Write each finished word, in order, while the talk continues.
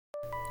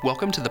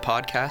Welcome to the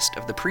podcast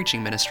of the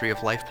preaching ministry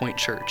of Life Point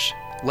Church,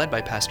 led by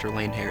Pastor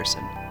Lane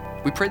Harrison.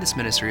 We pray this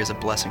ministry is a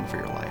blessing for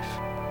your life.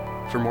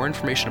 For more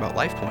information about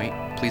Life Point,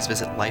 please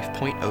visit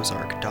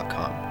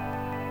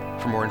lifepointozark.com.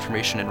 For more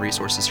information and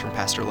resources from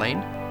Pastor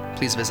Lane,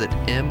 please visit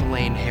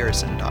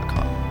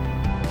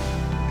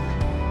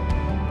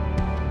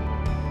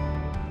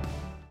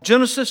mlaneharrison.com.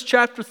 Genesis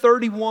chapter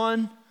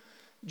 31.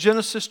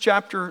 Genesis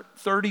chapter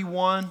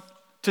 31.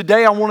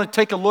 Today I want to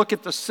take a look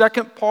at the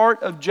second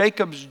part of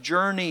Jacob's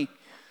journey.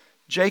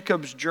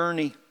 Jacob's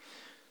journey.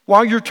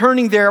 While you're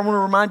turning there, I want to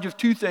remind you of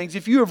two things.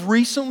 If you have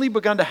recently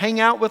begun to hang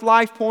out with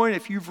Life Point,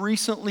 if you've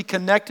recently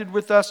connected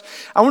with us,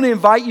 I want to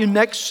invite you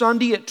next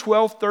Sunday at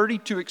 12:30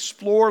 to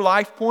explore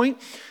Life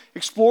Point.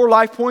 Explore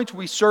Life Point.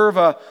 We serve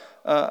a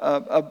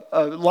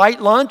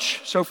light lunch.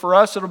 So for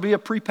us, it'll be a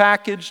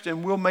prepackaged,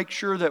 and we'll make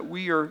sure that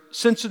we are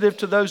sensitive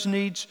to those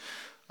needs.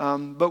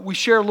 But we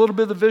share a little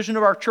bit of the vision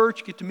of our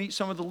church. You get to meet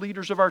some of the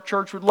leaders of our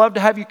church. We'd love to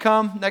have you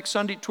come next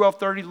Sunday at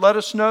 12:30. Let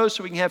us know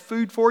so we can have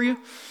food for you.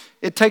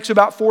 It takes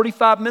about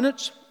 45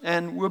 minutes,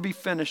 and we'll be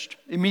finished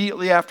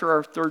immediately after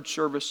our third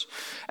service.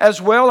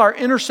 As well, our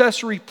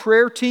intercessory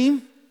prayer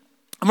team.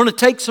 I'm going to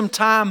take some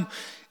time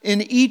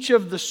in each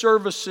of the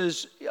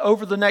services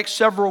over the next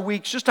several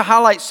weeks just to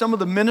highlight some of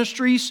the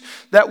ministries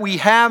that we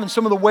have and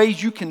some of the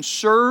ways you can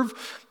serve,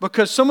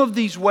 because some of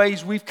these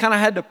ways we've kind of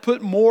had to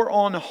put more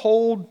on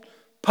hold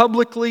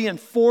publicly and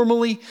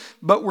formally,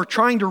 but we're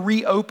trying to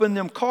reopen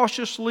them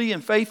cautiously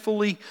and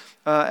faithfully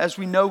as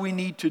we know we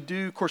need to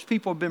do. Of course,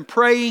 people have been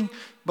praying,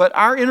 but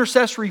our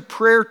intercessory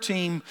prayer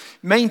team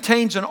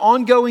maintains an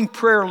ongoing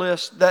prayer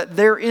list that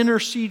they're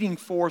interceding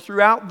for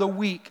throughout the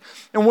week.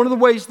 And one of the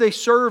ways they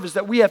serve is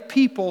that we have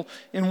people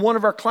in one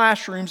of our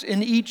classrooms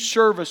in each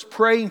service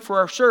praying for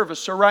our service.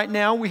 So right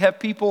now we have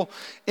people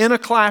in a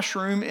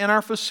classroom in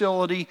our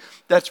facility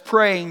that's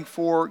praying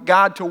for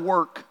God to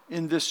work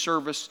in this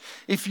service.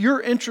 If you're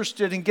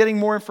interested in getting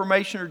more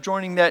information or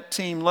joining that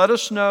team, let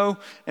us know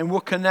and we'll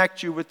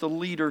connect you with the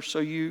leader so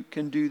you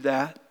can do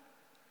that.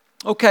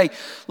 Okay,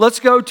 let's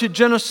go to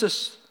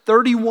Genesis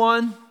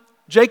 31,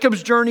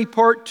 Jacob's journey,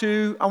 part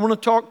 2. I want to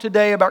talk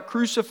today about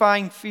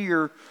crucifying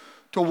fear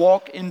to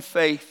walk in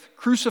faith.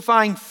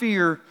 Crucifying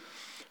fear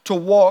to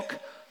walk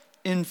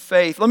in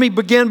faith. Let me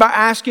begin by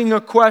asking a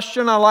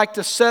question. I like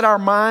to set our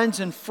minds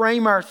and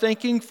frame our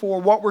thinking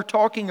for what we're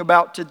talking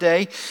about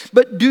today.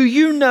 But do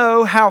you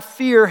know how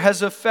fear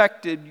has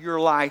affected your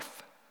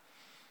life?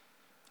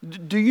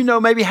 Do you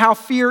know maybe how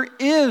fear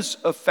is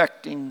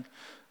affecting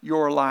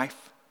your life?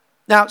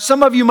 Now,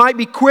 some of you might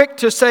be quick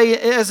to say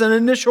as an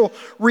initial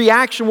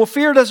reaction, well,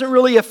 fear doesn't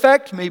really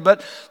affect me.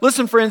 But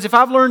listen, friends, if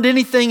I've learned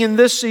anything in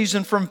this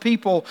season from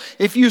people,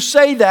 if you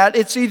say that,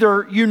 it's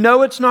either you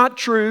know it's not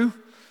true,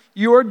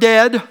 you are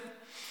dead,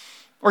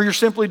 or you're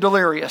simply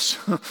delirious,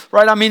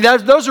 right? I mean,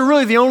 those are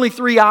really the only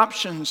three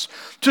options.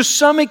 To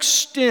some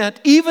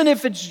extent, even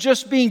if it's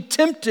just being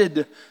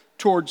tempted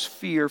towards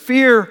fear,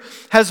 fear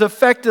has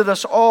affected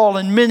us all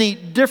in many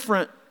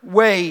different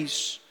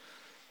ways.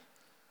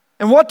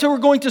 And what we're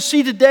going to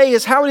see today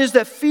is how it is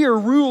that fear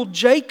ruled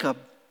Jacob,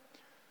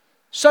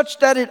 such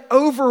that it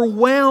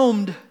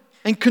overwhelmed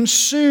and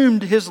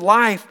consumed his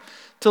life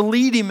to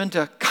lead him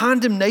into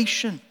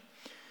condemnation.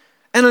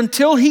 And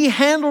until he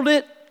handled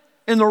it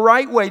in the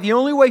right way, the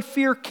only way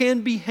fear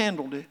can be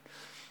handled,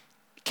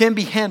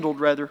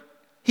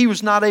 he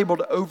was not able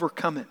to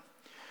overcome it.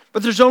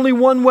 But there's only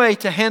one way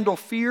to handle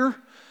fear,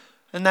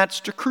 and that's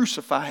to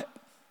crucify it.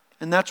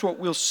 And that's what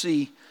we'll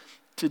see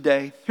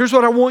today. Here's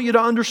what I want you to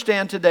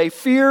understand today.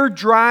 Fear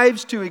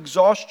drives to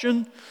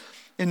exhaustion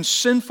and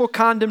sinful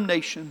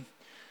condemnation,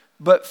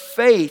 but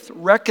faith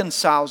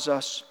reconciles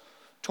us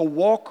to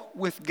walk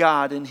with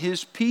God in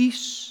His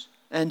peace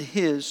and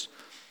His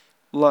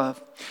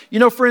love. You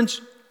know,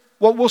 friends,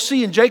 what we'll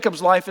see in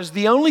Jacob's life is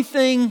the only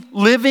thing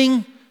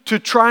living to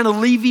try and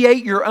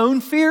alleviate your own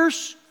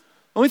fears,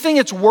 the only thing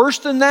that's worse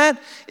than that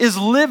is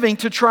living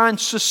to try and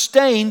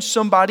sustain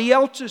somebody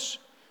else's.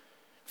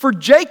 For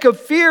Jacob,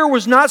 fear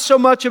was not so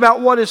much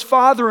about what his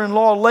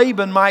father-in-law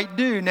Laban might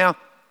do. Now,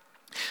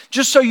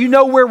 just so you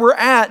know where we're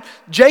at,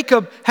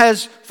 Jacob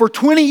has for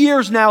 20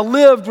 years now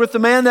lived with the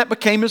man that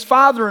became his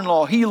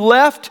father-in-law. He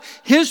left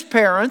his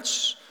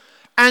parents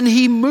and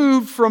he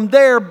moved from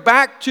there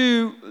back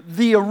to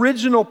the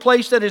original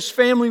place that his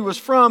family was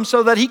from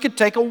so that he could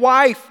take a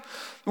wife.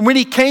 When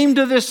he came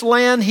to this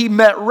land, he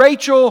met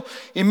Rachel,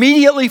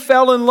 immediately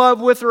fell in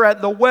love with her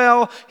at the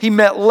well. He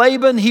met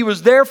Laban. He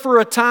was there for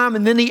a time,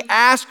 and then he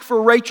asked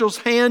for Rachel's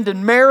hand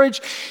in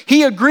marriage.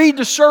 He agreed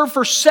to serve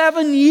for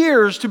 7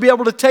 years to be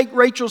able to take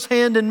Rachel's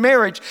hand in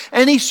marriage.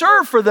 And he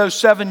served for those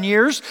 7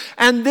 years.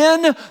 And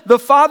then the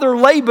father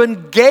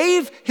Laban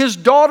gave his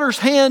daughter's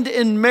hand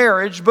in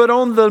marriage. But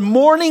on the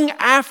morning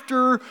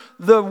after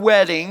the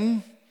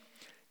wedding,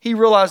 he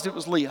realized it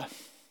was Leah.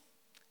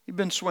 He'd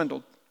been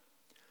swindled.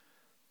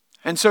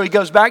 And so he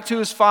goes back to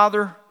his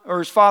father or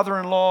his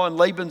father-in-law, and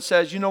Laban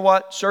says, you know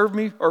what, serve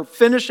me or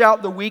finish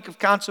out the week of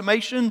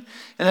consummation,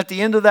 and at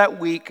the end of that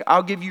week,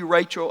 I'll give you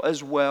Rachel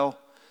as well.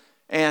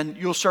 and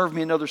you'll serve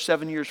me another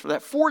 7 years for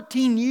that.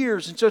 14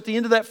 years. And so at the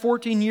end of that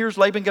 14 years,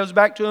 Laban goes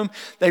back to him.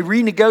 They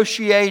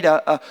renegotiate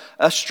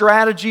a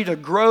strategy to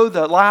grow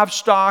the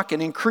livestock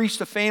and increase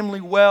the family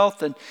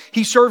wealth. And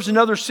he serves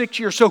another 6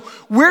 years. So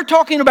we're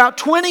talking about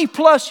 20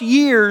 plus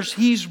years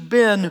he's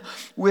been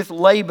with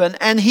Laban.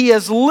 And he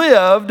has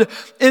lived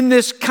in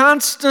this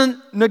constant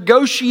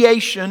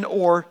negotiation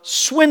or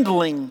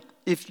swindling,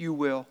 if you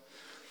will.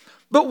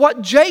 But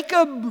what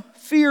Jacob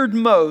feared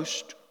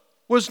most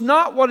was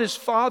not what his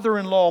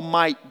father-in-law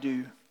might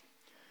do,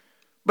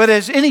 but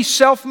as any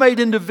self-made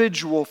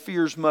individual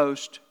fears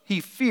most, he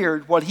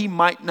feared what he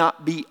might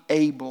not be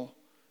able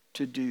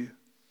to do.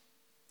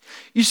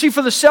 You see,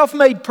 for the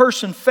self-made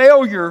person,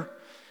 failure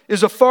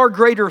is a far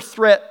greater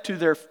threat to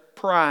their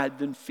pride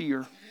than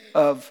fear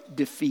of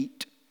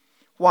defeat.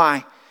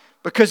 Why?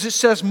 Because it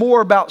says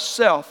more about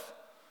self,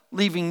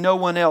 leaving no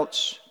one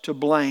else to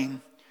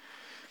blame.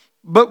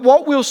 But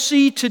what we'll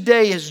see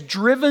today is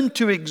driven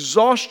to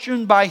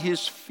exhaustion by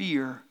his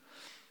fear.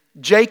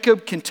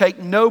 Jacob can take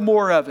no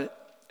more of it,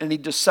 and he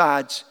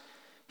decides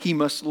he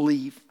must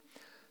leave.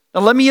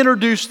 Now let me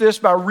introduce this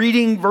by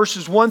reading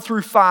verses 1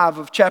 through 5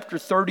 of chapter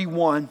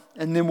 31,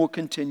 and then we'll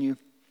continue.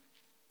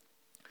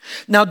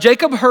 Now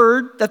Jacob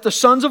heard that the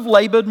sons of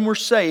Laban were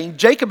saying,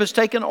 Jacob has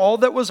taken all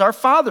that was our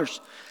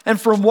father's,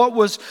 and from what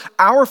was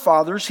our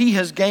father's he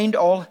has gained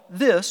all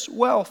this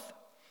wealth.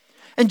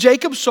 And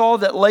Jacob saw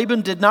that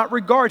Laban did not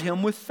regard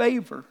him with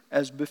favor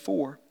as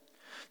before.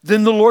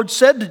 Then the Lord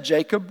said to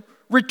Jacob,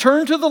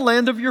 return to the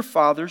land of your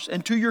fathers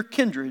and to your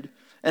kindred,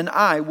 and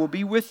I will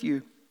be with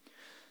you.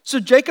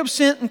 So Jacob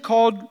sent and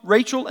called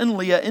Rachel and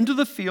Leah into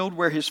the field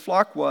where his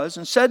flock was,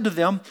 and said to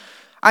them,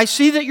 I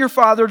see that your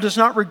father does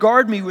not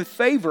regard me with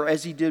favor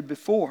as he did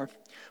before,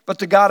 but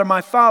the God of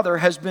my father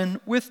has been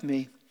with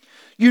me.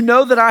 You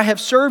know that I have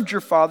served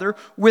your father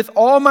with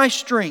all my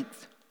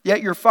strength.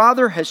 Yet your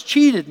father has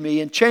cheated me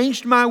and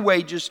changed my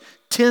wages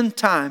 10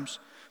 times.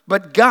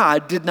 But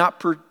God did not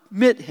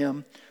permit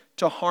him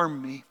to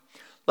harm me.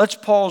 Let's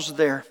pause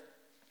there.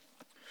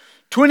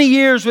 20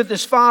 years with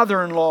his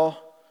father-in-law,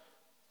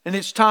 and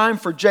it's time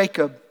for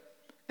Jacob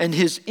and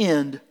his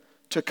end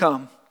to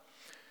come.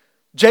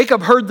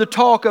 Jacob heard the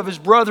talk of his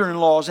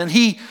brother-in-laws, and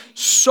he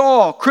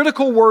saw,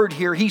 critical word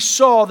here, he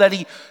saw that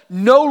he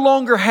no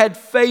longer had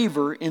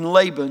favor in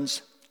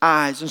Laban's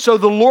eyes. And so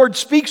the Lord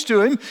speaks to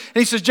him and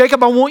he says,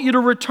 Jacob, I want you to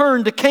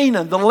return to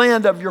Canaan, the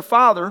land of your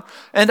father,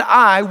 and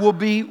I will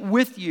be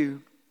with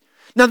you.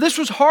 Now this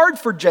was hard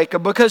for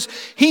Jacob because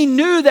he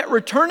knew that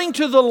returning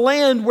to the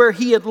land where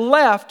he had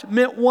left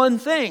meant one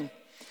thing.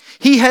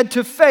 He had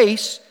to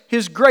face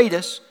his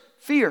greatest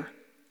fear.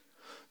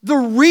 The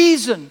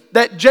reason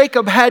that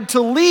Jacob had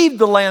to leave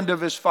the land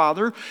of his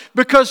father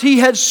because he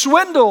had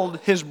swindled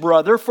his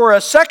brother for a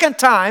second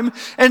time,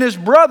 and his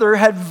brother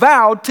had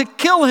vowed to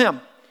kill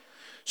him.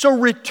 So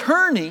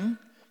returning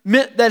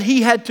meant that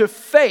he had to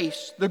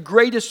face the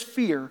greatest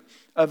fear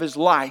of his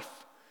life,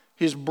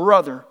 his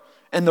brother,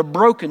 and the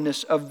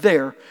brokenness of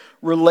their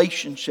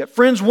relationship.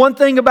 Friends, one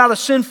thing about a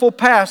sinful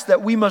past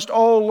that we must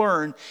all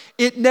learn,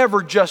 it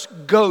never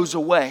just goes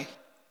away.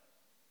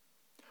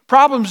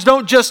 Problems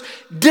don't just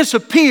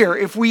disappear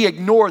if we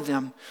ignore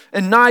them,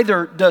 and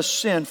neither does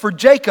sin. For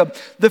Jacob,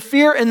 the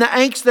fear and the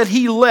angst that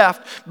he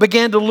left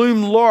began to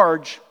loom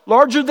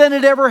larger than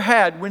it ever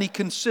had when he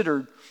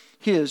considered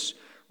his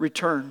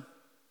return.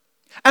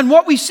 And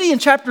what we see in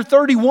chapter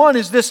 31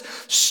 is this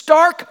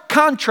stark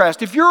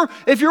contrast. If you're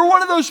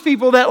one of those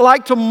people that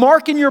like to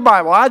mark in your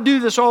Bible, I do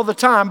this all the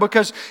time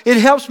because it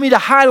helps me to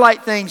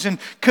highlight things and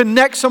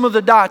connect some of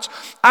the dots.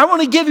 I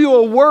want to give you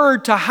a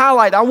word to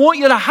highlight. I want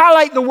you to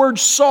highlight the word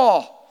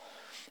Saul.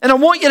 And I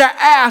want you to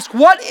ask,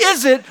 what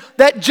is it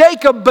that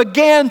Jacob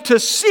began to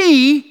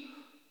see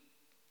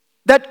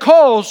that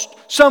caused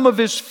some of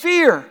his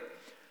fear?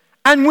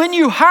 And when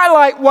you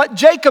highlight what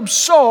Jacob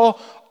saw,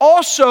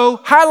 also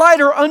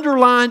highlight or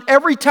underline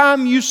every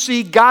time you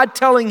see God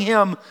telling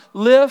him,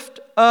 lift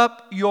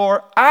up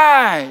your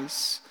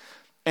eyes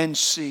and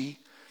see.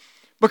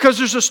 Because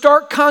there's a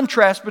stark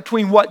contrast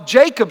between what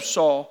Jacob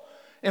saw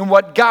and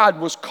what God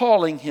was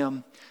calling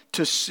him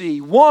to see.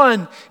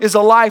 One is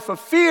a life of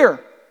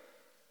fear,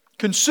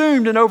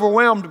 consumed and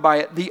overwhelmed by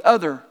it. The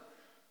other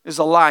is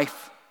a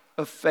life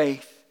of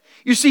faith.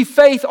 You see,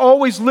 faith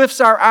always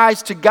lifts our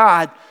eyes to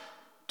God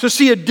to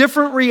see a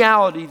different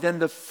reality than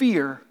the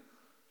fear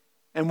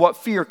and what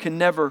fear can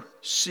never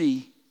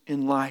see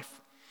in life.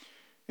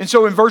 And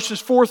so in verses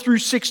 4 through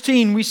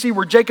 16, we see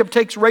where Jacob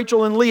takes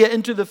Rachel and Leah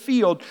into the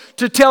field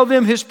to tell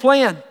them his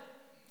plan.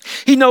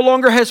 He no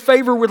longer has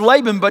favor with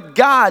Laban, but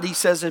God, he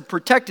says, had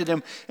protected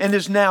him and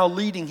is now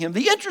leading him.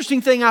 The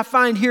interesting thing I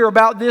find here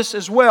about this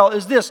as well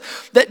is this,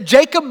 that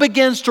Jacob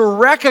begins to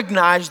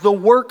recognize the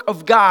work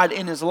of God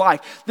in his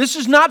life. This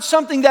is not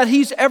something that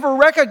he's ever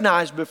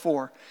recognized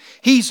before.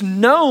 He's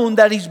known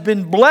that he's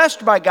been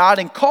blessed by God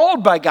and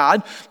called by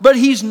God, but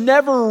he's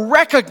never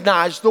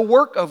recognized the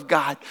work of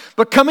God.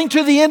 But coming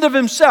to the end of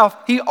himself,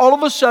 he all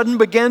of a sudden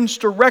begins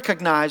to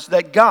recognize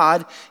that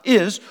God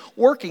is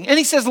working. And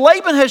he says,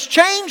 Laban has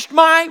changed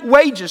my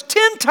wages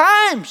 10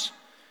 times.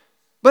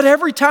 But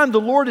every time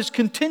the Lord has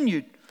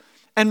continued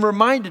and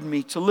reminded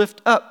me to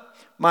lift up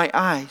my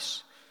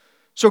eyes.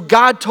 So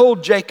God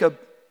told Jacob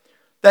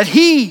that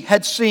he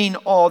had seen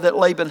all that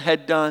Laban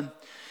had done.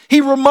 He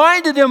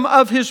reminded him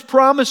of his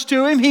promise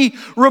to him. He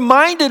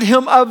reminded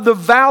him of the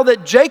vow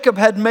that Jacob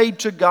had made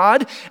to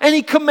God. And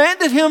he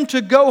commanded him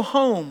to go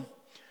home.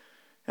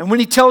 And when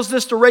he tells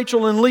this to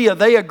Rachel and Leah,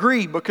 they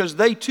agree because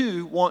they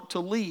too want to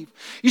leave.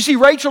 You see,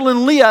 Rachel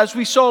and Leah, as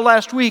we saw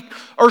last week,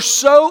 are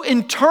so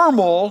in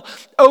turmoil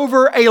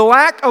over a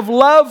lack of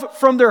love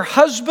from their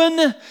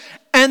husband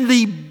and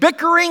the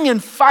bickering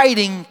and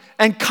fighting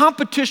and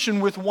competition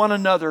with one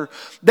another.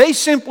 They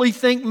simply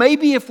think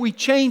maybe if we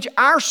change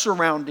our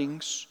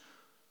surroundings,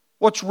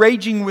 what's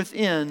raging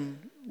within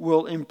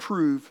will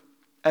improve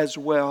as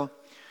well.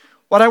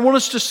 What I want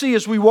us to see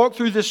as we walk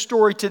through this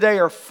story today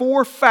are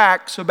 4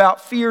 facts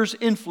about fear's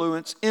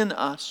influence in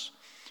us.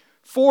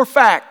 4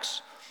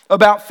 facts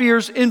about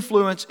fear's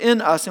influence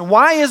in us. And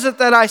why is it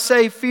that I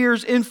say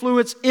fear's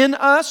influence in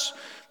us?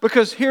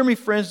 Because hear me,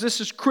 friends,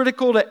 this is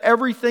critical to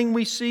everything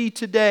we see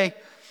today.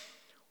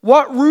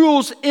 What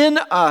rules in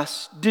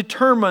us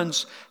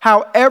determines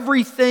how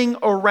everything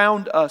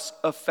around us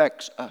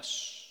affects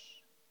us.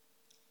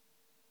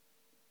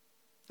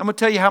 I'm going to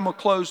tell you how I'm going to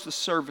close the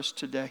service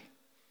today.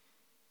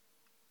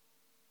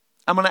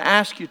 I'm going to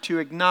ask you to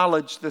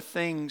acknowledge the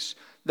things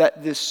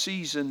that this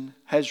season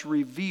has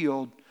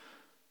revealed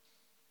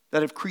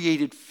that have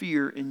created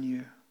fear in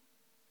you.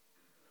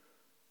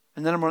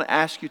 And then I'm going to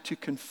ask you to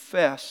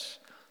confess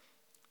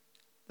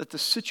that the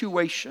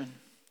situation,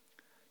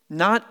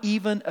 not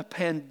even a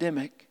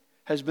pandemic,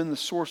 has been the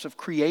source of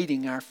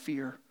creating our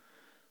fear.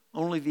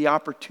 Only the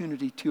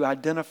opportunity to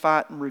identify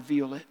it and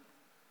reveal it.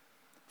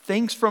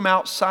 Things from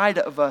outside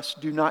of us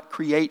do not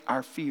create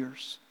our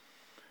fears.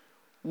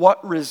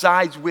 What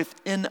resides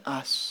within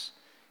us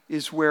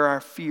is where our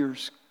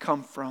fears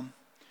come from.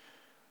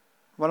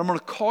 What I'm going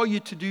to call you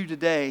to do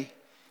today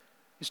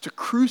is to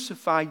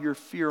crucify your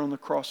fear on the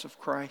cross of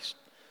Christ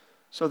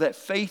so that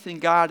faith in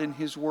God and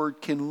His Word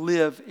can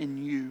live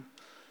in you.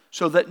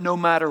 So that no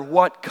matter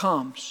what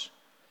comes,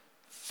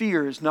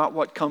 fear is not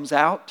what comes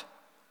out,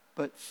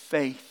 but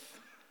faith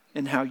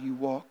in how you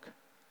walk.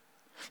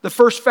 The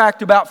first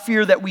fact about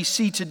fear that we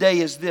see today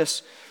is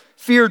this.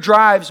 Fear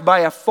drives by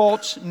a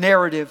false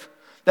narrative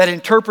that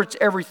interprets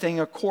everything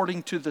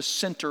according to the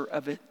center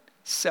of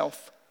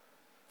itself.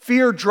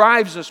 Fear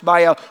drives us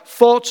by a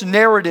false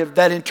narrative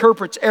that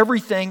interprets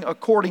everything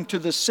according to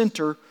the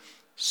center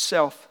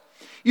self.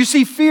 You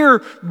see,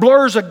 fear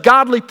blurs a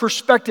godly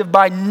perspective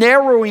by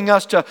narrowing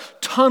us to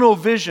tunnel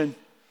vision.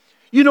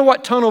 You know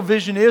what tunnel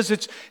vision is?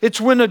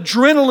 It's when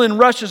adrenaline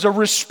rushes, a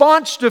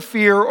response to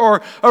fear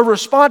or a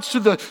response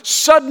to the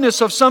suddenness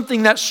of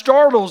something that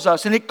startles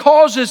us. And it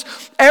causes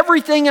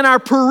everything in our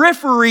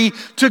periphery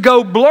to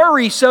go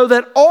blurry so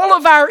that all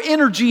of our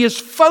energy is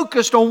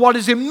focused on what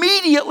is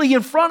immediately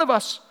in front of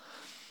us.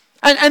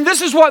 And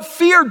this is what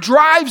fear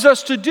drives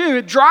us to do.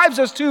 It drives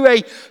us to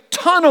a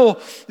tunnel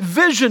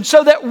vision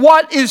so that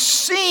what is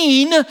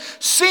seen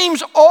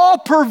seems all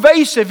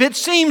pervasive. It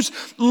seems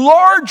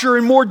larger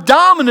and more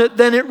dominant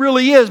than it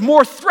really is,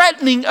 more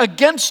threatening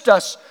against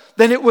us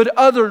than it would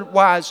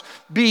otherwise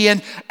be.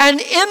 And in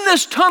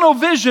this tunnel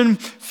vision,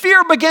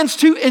 fear begins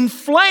to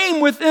inflame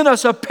within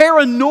us a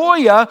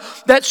paranoia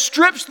that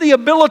strips the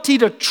ability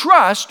to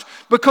trust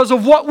because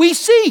of what we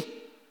see.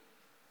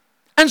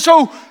 And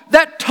so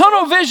that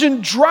tunnel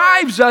vision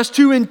drives us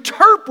to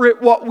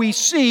interpret what we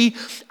see,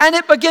 and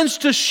it begins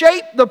to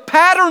shape the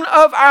pattern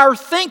of our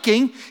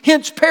thinking,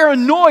 hence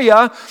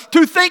paranoia,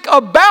 to think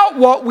about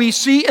what we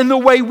see in the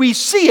way we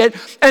see it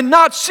and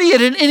not see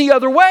it in any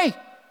other way.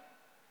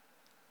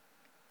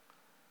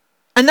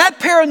 And that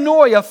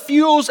paranoia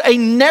fuels a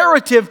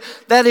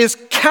narrative that is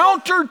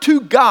counter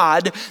to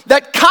God,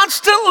 that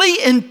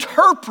constantly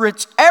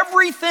interprets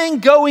everything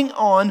going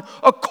on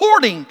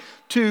according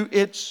to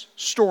its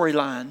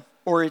storyline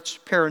or its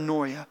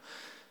paranoia.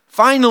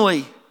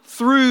 Finally,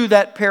 through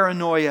that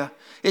paranoia,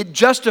 it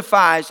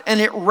justifies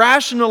and it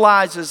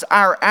rationalizes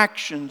our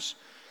actions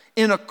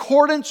in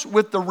accordance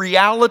with the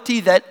reality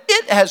that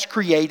it has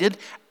created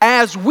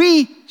as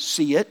we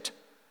see it,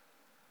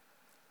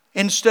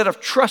 instead of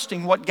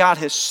trusting what God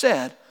has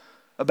said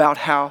about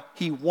how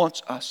He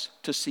wants us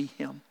to see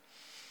Him.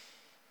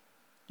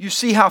 You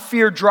see how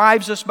fear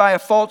drives us by a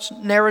false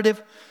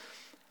narrative?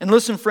 And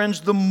listen,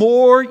 friends, the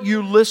more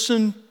you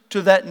listen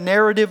to that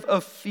narrative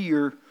of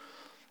fear,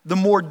 the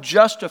more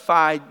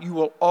justified you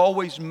will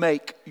always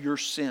make your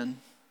sin.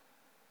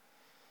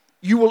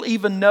 You will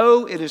even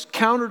know it is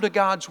counter to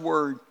God's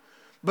word,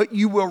 but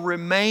you will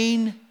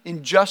remain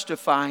in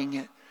justifying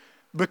it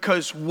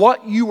because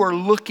what you are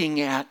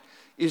looking at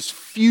is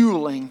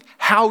fueling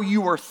how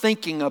you are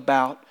thinking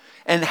about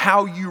and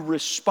how you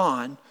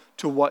respond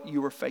to what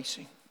you are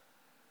facing.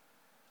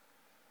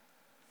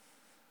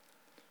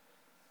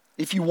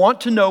 If you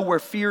want to know where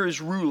fear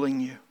is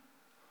ruling you,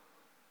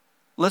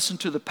 listen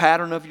to the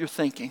pattern of your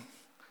thinking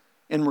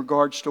in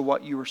regards to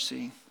what you are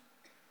seeing.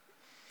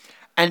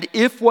 And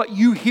if what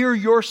you hear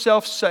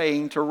yourself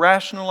saying to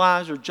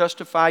rationalize or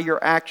justify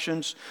your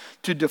actions,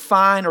 to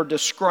define or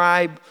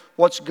describe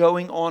what's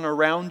going on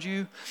around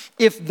you,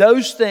 if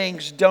those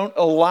things don't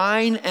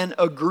align and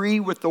agree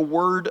with the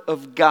Word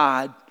of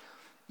God,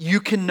 you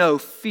can know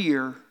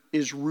fear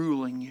is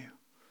ruling you.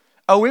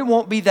 Oh, it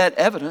won't be that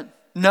evident.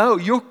 No,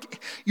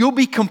 you'll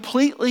be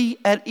completely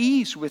at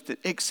ease with it,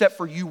 except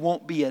for you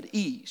won't be at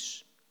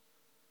ease.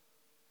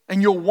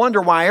 And you'll wonder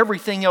why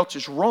everything else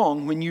is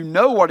wrong when you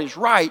know what is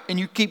right and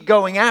you keep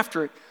going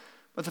after it.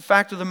 But the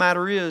fact of the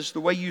matter is, the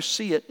way you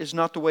see it is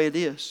not the way it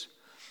is.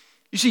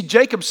 You see,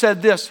 Jacob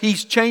said this,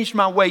 he's changed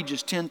my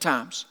wages 10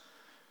 times.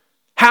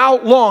 How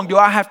long do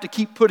I have to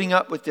keep putting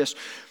up with this?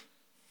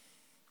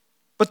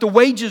 But the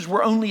wages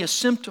were only a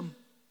symptom.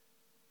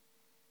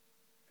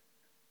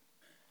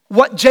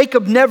 What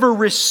Jacob never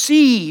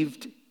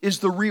received is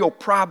the real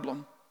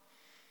problem.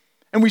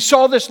 And we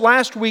saw this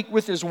last week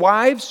with his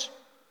wives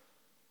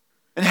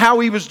and how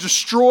he was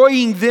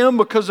destroying them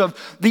because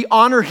of the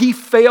honor he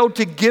failed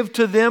to give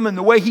to them and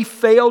the way he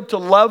failed to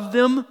love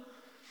them.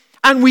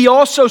 And we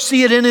also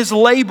see it in his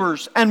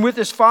labors and with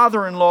his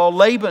father-in-law,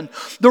 Laban.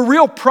 The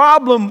real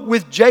problem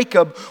with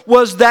Jacob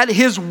was that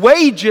his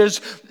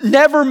wages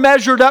never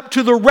measured up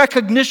to the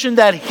recognition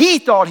that he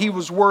thought he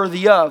was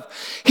worthy of.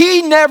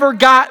 He never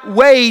got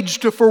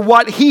waged for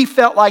what he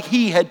felt like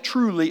he had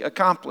truly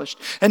accomplished.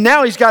 And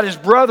now he's got his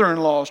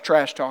brother-in-laws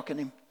trash-talking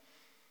him.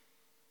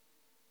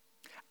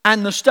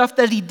 And the stuff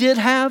that he did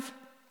have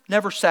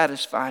never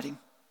satisfied him.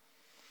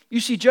 You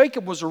see,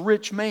 Jacob was a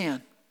rich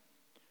man.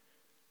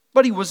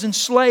 But he was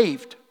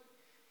enslaved,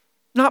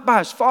 not by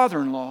his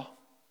father-in-law,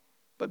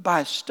 but by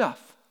his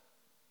stuff.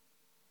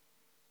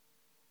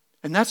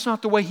 And that's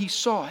not the way he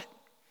saw it.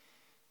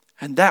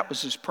 And that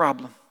was his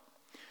problem.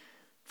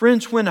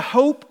 Friends, when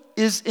hope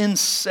is in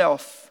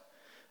self,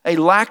 a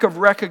lack of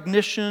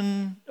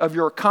recognition of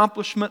your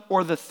accomplishment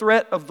or the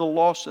threat of the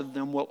loss of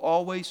them will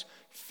always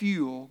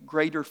fuel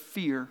greater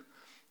fear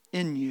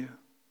in you.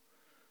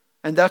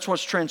 And that's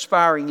what's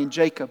transpiring in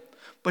Jacob.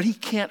 But he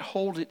can't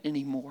hold it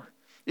anymore.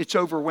 It's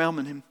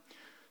overwhelming him.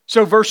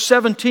 So verse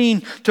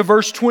 17 to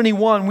verse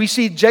 21, we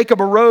see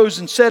Jacob arose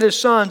and set his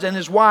sons and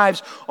his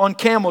wives on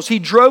camels. He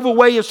drove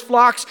away his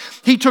flocks.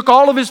 He took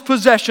all of his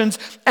possessions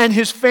and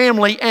his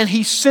family and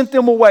he sent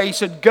them away. He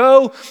said,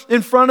 go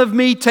in front of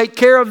me, take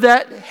care of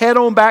that, head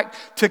on back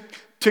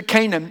to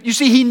Canaan. You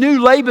see, he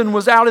knew Laban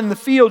was out in the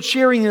field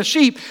shearing the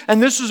sheep,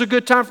 and this was a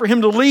good time for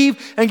him to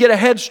leave and get a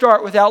head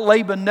start without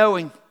Laban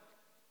knowing.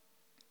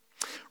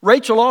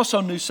 Rachel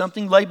also knew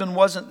something. Laban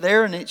wasn't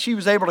there, and she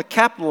was able to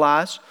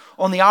capitalize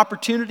on the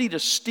opportunity to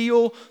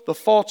steal the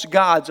false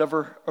gods of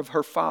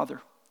her father.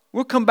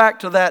 We'll come back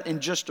to that in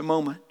just a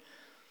moment.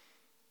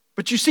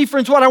 But you see,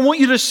 friends, what I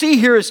want you to see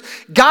here is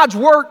God's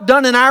work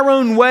done in our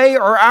own way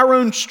or our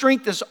own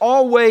strength is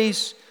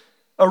always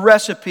a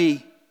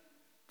recipe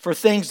for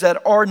things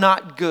that are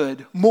not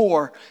good,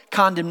 more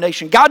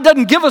condemnation. God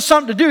doesn't give us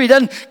something to do. He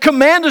doesn't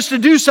command us to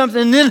do something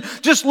and then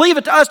just leave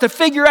it to us to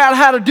figure out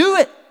how to do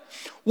it.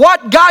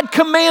 What God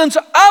commands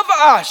of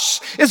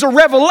us is a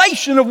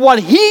revelation of what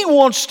He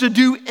wants to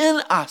do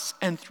in us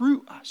and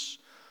through us.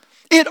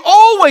 It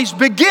always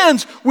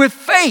begins with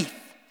faith.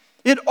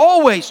 It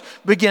always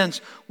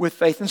begins with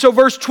faith. And so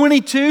verse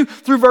 22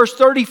 through verse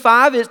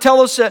 35, it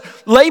tells us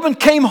that Laban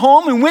came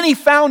home, and when he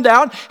found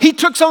out, he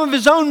took some of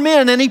his own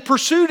men and he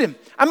pursued him.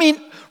 I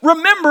mean,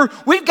 remember,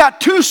 we've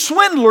got two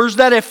swindlers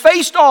that have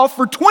faced off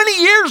for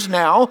 20 years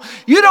now.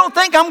 You don't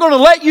think I'm going to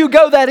let you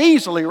go that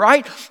easily,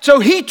 right? So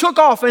he took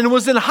off and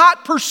was in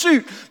hot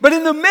pursuit. But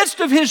in the midst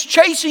of his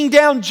chasing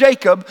down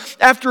Jacob,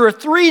 after a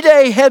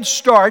 3-day head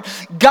start,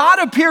 God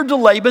appeared to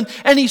Laban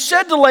and he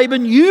said to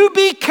Laban, you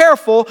be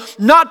careful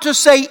not to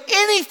say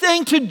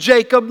anything to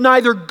Jacob,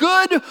 neither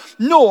good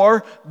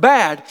nor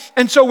bad.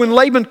 And so when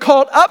Laban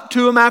caught up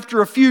to him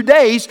after a few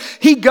days,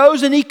 he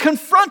goes and he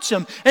confronts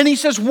him. And he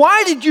says,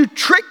 why did you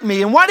trick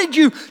me? And why did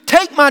you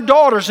take my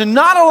daughters and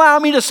not allow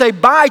me to say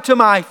bye to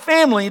my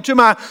family and to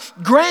my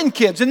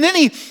grandkids? And then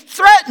he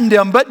threatened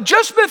him. But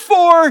just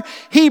before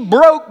he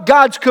broke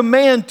God's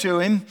command to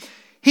him,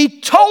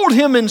 he told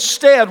him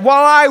instead,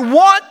 while I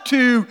want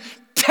to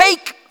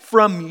take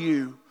from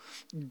you,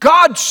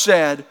 God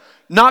said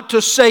not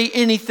to say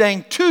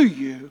anything to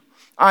you,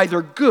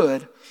 either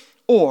good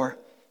or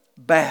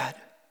bad.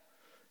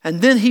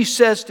 And then he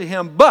says to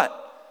him, but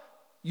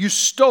you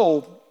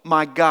stole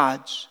my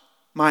gods,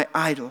 my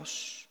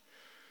idols.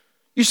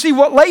 You see,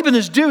 what Laban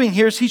is doing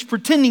here is he's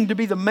pretending to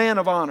be the man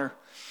of honor.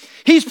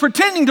 He's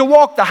pretending to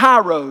walk the high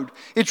road.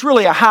 It's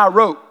really a high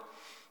rope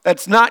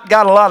that's not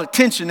got a lot of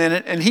tension in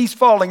it, and he's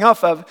falling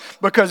off of it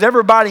because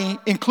everybody,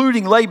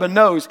 including Laban,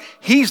 knows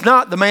he's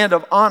not the man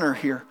of honor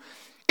here.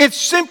 It's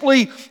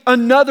simply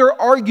another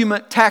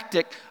argument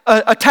tactic,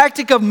 a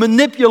tactic of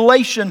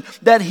manipulation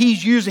that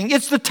he's using.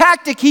 It's the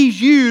tactic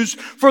he's used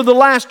for the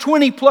last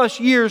 20 plus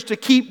years to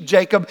keep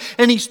Jacob,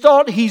 and he's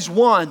thought he's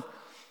won.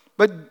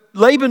 But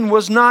Laban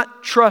was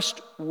not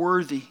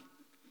trustworthy.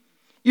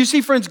 You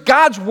see, friends,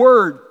 God's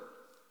word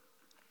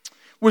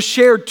was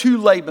shared to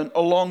Laban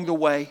along the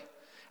way.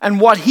 and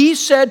what he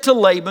said to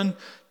Laban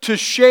to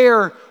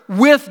share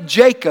with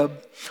Jacob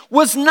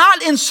was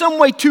not in some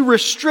way to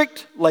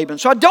restrict Laban.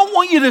 So I don't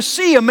want you to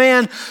see a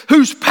man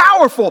who's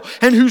powerful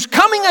and who's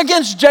coming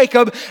against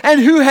Jacob and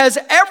who has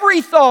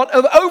every thought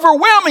of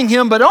overwhelming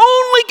him, but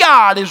only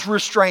God is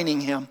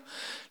restraining him.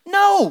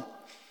 No,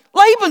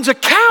 Laban's a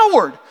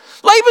coward.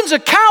 Laban's a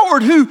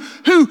coward who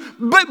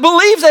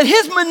believes that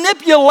his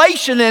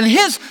manipulation and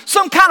his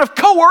some kind of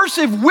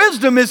coercive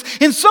wisdom is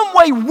in some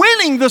way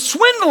winning the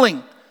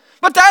swindling.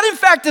 But that, in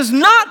fact, is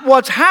not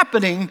what's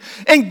happening.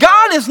 And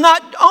God is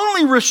not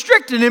only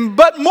restricting him,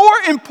 but more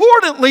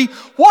importantly,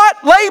 what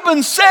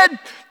Laban said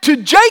to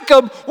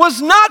Jacob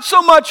was not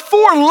so much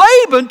for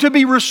Laban to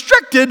be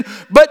restricted,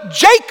 but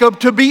Jacob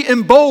to be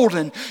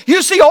emboldened.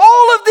 You see,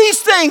 all of these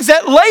things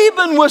that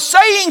Laban was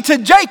saying to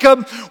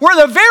Jacob were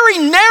the very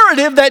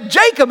narrative that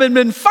Jacob had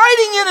been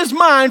fighting in his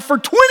mind for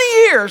 20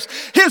 years.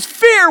 His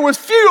fear was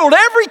fueled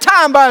every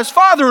time by his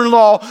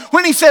father-in-law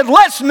when he said,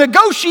 let's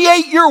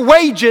negotiate your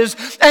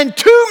wages. And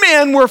two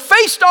men were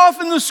faced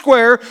off in the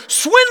square,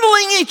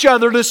 swindling each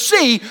other to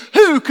see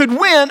who could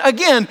win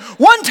again.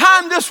 One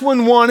time this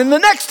one won, and the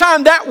next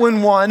time that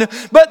one won.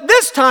 But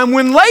this time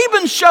when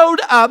Laban showed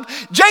up,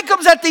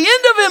 Jacob's at the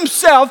end of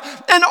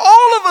himself, and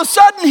all of a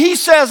sudden he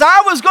says,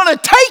 I was going to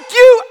take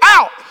you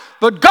out,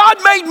 but God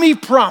made me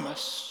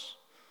promise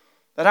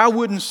that I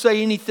wouldn't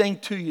say anything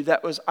to you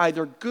that was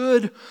either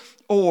good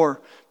or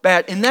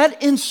bad. In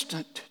that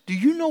instant, do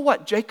you know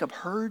what Jacob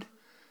heard?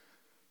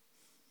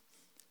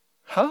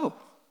 Oh.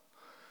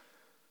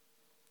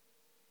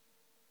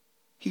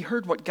 He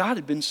heard what God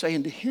had been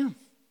saying to him.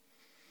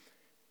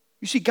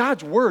 You see,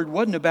 God's word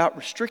wasn't about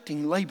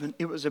restricting Laban.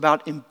 It was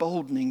about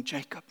emboldening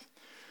Jacob.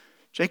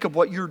 Jacob,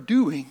 what you're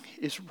doing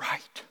is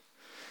right.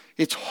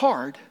 It's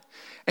hard,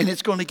 and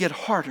it's going to get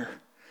harder.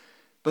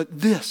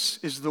 But this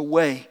is the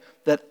way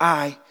that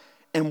I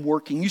am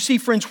working. You see,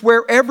 friends,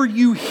 wherever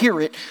you hear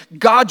it,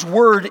 God's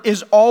word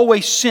is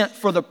always sent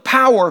for the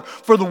power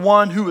for the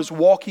one who is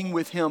walking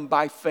with him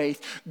by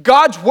faith.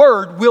 God's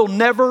word will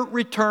never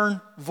return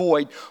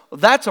void.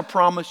 That's a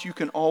promise you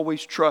can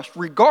always trust,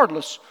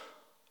 regardless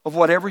of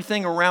what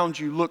everything around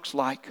you looks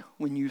like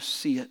when you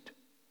see it.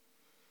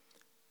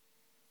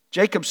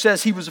 Jacob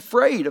says he was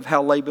afraid of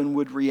how Laban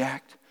would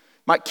react.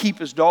 Might keep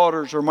his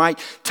daughters or might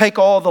take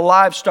all the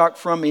livestock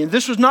from me. And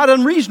this was not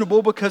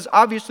unreasonable because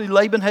obviously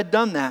Laban had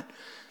done that.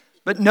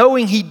 But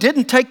knowing he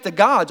didn't take the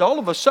gods, all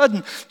of a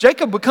sudden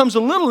Jacob becomes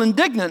a little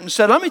indignant and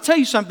said, let me tell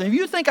you something. If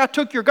you think I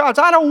took your gods,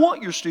 I don't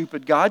want your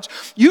stupid gods.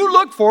 You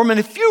look for them, and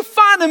if you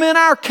find them in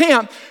our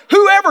camp,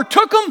 whoever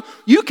took them,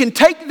 you can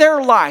take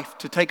their life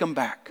to take them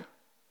back.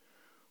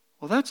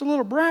 Well, that's a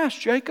little brash,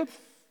 Jacob.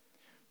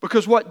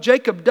 Because what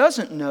Jacob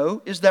doesn't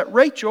know is that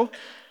Rachel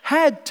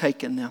had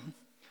taken them.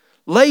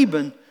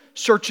 Laban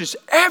searches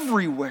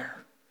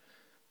everywhere,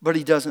 but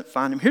he doesn't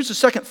find them. Here's the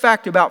second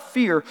fact about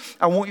fear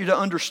I want you to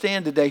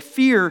understand today.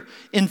 Fear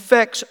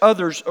infects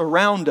others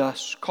around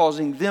us,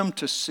 causing them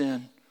to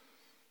sin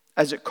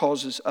as it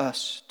causes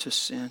us to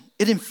sin.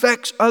 It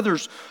infects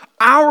others.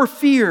 Our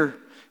fear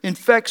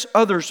infects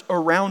others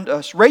around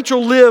us.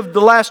 Rachel lived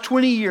the last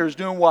 20 years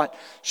doing what?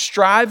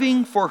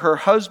 Striving for her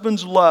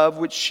husband's love,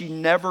 which she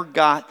never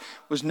got,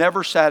 was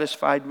never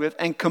satisfied with,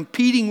 and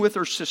competing with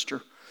her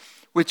sister,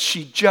 which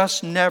she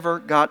just never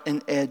got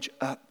an edge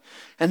up.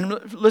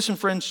 And listen,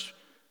 friends,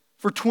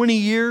 for 20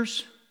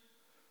 years,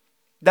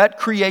 that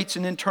creates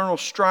an internal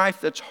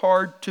strife that's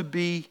hard to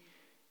be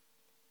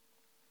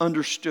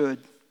understood,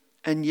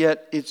 and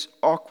yet it's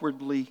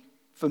awkwardly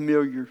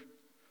familiar.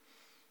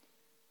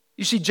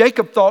 You see,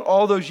 Jacob thought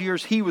all those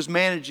years he was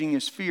managing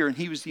his fear and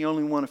he was the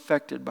only one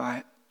affected by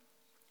it.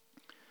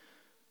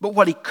 But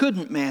what he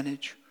couldn't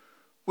manage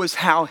was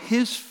how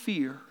his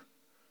fear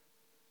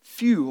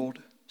fueled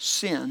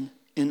sin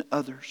in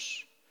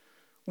others.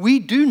 We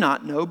do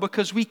not know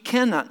because we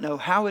cannot know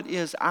how it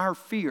is our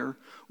fear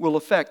will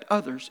affect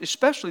others,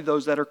 especially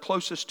those that are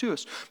closest to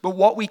us. But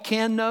what we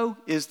can know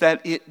is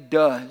that it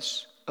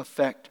does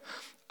affect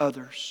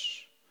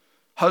others.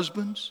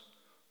 Husbands,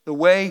 the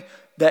way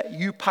that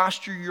you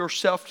posture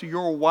yourself to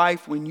your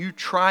wife when you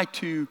try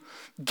to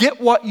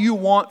get what you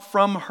want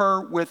from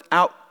her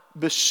without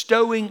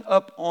bestowing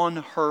upon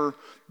her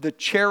the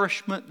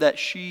cherishment that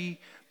she,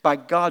 by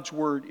God's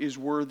word, is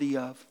worthy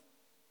of.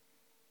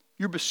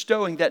 You're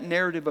bestowing that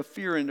narrative of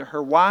fear into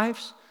her.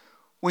 Wives,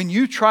 when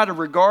you try to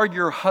regard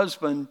your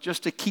husband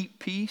just to keep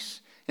peace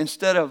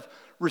instead of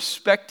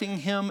respecting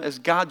him as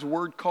God's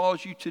word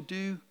calls you to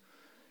do,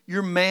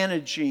 you're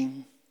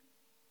managing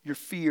your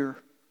fear,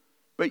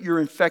 but you're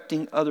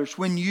infecting others.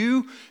 When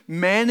you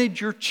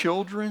manage your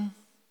children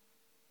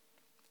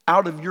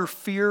out of your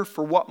fear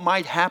for what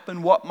might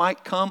happen, what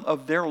might come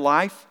of their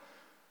life,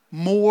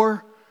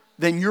 more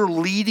than you're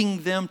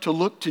leading them to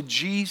look to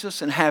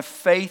Jesus and have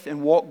faith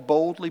and walk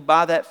boldly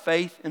by that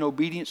faith in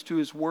obedience to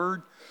His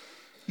word,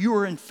 you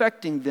are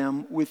infecting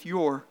them with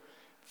your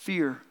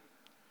fear.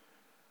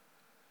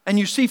 And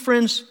you see,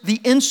 friends, the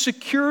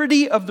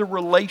insecurity of the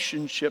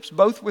relationships,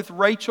 both with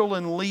Rachel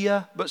and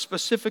Leah, but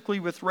specifically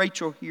with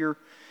Rachel here,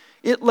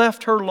 it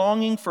left her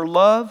longing for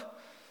love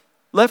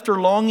left her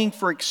longing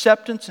for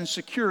acceptance and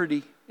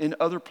security in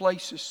other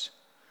places.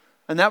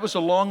 And that was a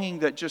longing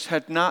that just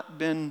had not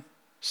been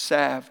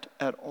salved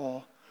at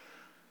all.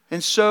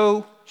 And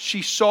so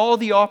she saw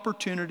the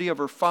opportunity of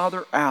her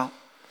father out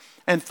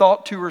and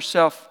thought to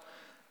herself,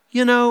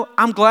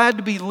 I'm glad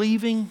to be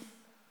leaving,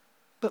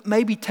 but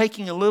maybe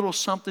taking a little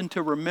something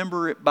to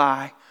remember it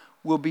by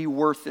will be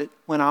worth it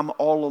when I'm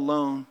all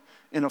alone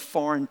in a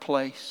foreign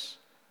place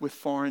with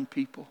foreign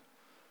people.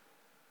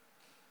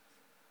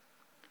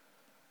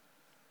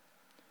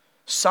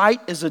 Sight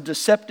is a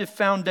deceptive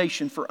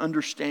foundation for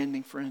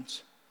understanding,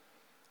 friends.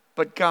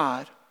 But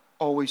God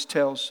always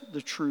tells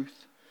the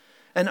truth.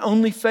 And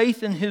only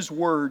faith in His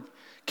Word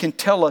can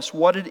tell us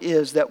what it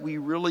is that we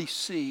really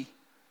see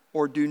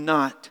or do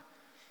not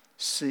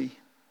see.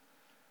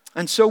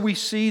 And so we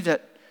see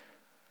that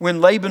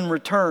when Laban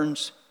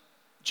returns,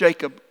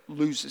 Jacob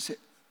loses it.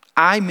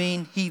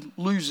 He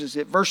loses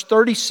it. Verse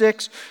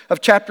 36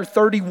 of chapter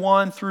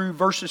 31 through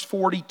verses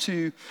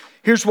 42,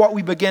 here's what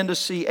we begin to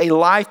see. A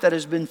life that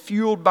has been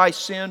fueled by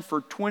sin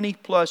for 20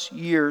 plus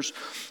years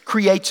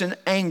creates an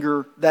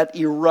anger that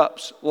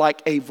erupts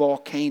like a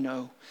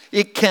volcano.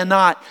 It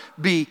cannot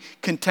be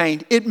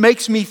contained. It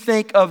makes me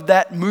think of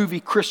that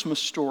movie Christmas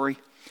Story.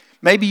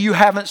 Maybe you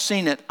haven't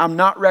seen it. I'm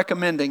not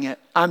recommending it.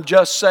 I'm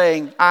just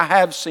saying I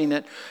have seen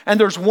it. And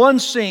there's one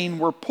scene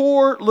where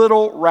poor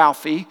little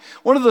Ralphie,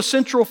 one of the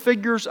central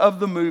figures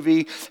of the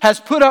movie, has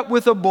put up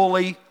with a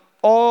bully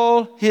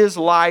all his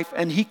life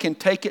and he can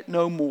take it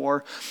no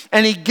more.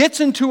 And he gets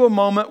into a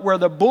moment where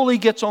the bully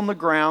gets on the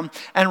ground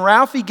and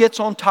Ralphie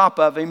gets on top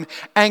of him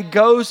and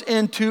goes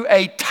into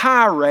a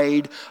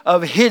tirade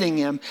of hitting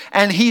him.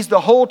 And he's the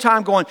whole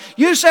time going,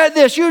 you said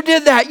this, you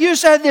did that, you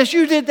said this,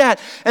 you did that.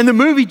 And the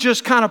movie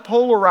just kind of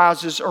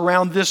polarizes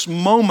around this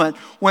moment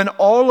when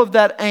all of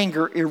that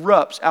anger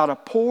erupts out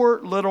of poor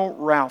little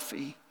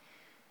Ralphie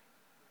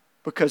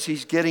because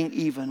he's getting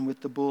even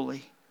with the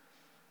bully.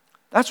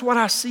 That's what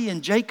I see in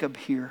Jacob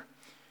here.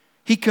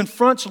 He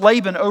confronts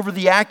Laban over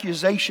the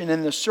accusation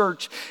and the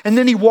search. And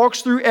then he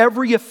walks through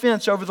every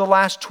offense over the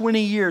last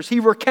 20 years. He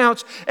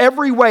recounts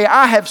every way.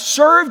 I have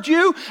served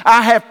you.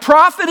 I have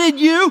profited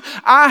you.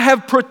 I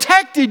have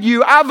protected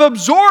you. I've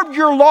absorbed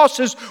your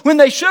losses when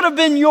they should have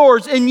been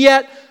yours. And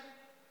yet,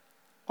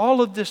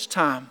 all of this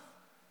time,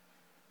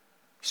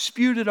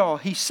 spewed it all.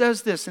 He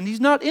says this, and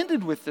he's not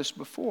ended with this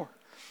before.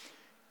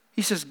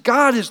 He says,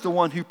 God is the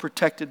one who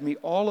protected me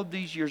all of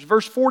these years.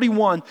 Verse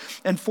 41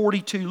 and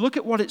 42, look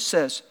at what it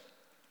says.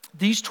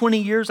 These 20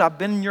 years I've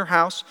been in your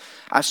house.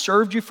 I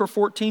served you for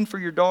 14 for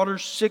your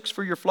daughters, 6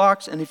 for your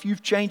flocks. And if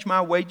you've changed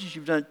my wages,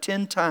 you've done it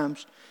 10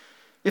 times.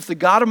 If the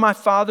God of my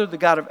father, the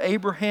God of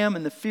Abraham,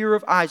 and the fear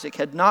of Isaac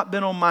had not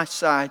been on my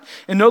side.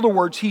 In other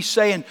words, he's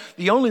saying,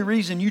 the only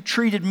reason you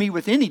treated me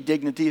with any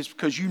dignity is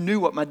because you knew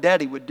what my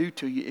daddy would do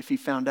to you if he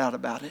found out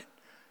about it.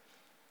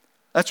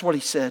 That's what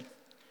he said.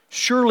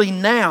 Surely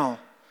now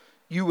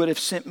you would have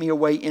sent me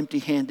away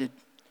empty-handed.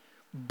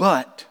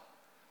 But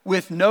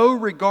with no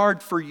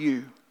regard for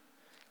you,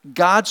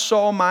 God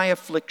saw my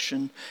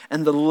affliction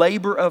and the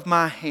labor of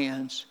my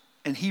hands,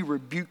 and He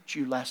rebuked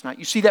you last night.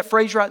 You see that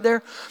phrase right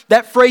there?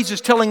 That phrase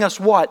is telling us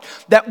what?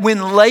 That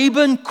when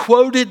Laban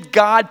quoted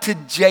God to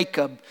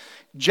Jacob,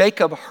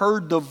 Jacob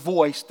heard the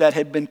voice that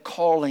had been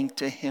calling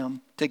to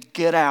him to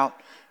get out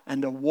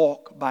and to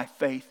walk by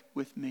faith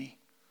with me.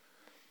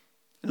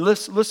 And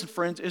listen,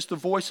 friends, it's the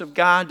voice of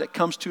God that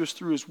comes to us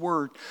through His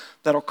Word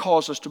that'll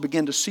cause us to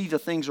begin to see the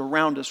things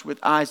around us with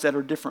eyes that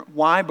are different.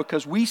 Why?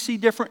 Because we see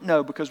different?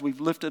 No, because we've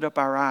lifted up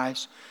our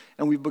eyes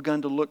and we've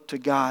begun to look to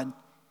God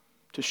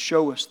to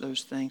show us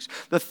those things.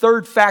 The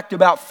third fact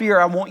about fear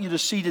I want you to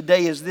see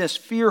today is this.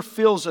 Fear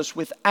fills us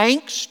with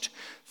angst,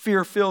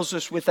 fear fills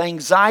us with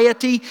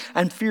anxiety,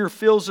 and fear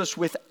fills us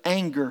with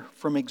anger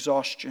from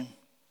exhaustion.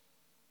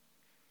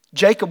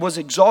 Jacob was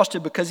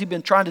exhausted because he'd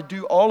been trying to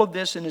do all of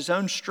this in his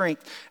own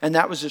strength, and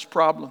that was his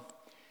problem.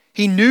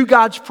 He knew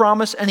God's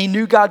promise and he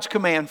knew God's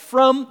command.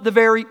 From the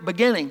very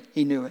beginning,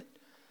 he knew it.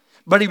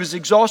 But he was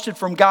exhausted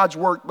from God's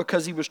work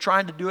because he was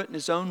trying to do it in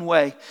his own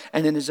way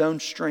and in his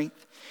own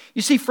strength.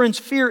 You see, friends,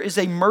 fear is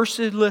a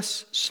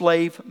merciless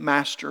slave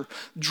master,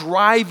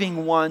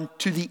 driving one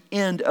to the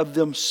end of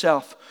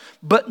themselves.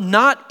 But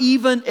not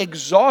even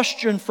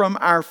exhaustion from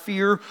our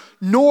fear,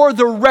 nor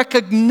the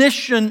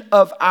recognition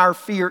of our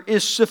fear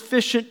is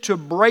sufficient to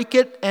break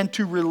it and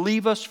to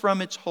relieve us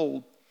from its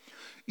hold.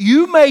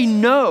 You may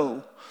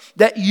know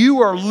that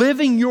you are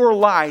living your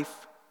life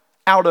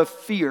out of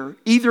fear,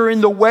 either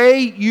in the way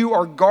you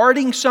are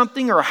guarding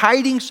something or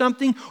hiding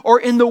something, or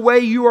in the way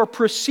you are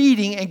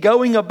proceeding and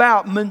going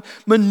about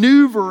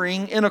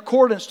maneuvering in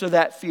accordance to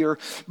that fear.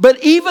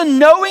 But even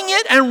knowing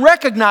it and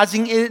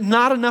recognizing it is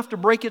not enough to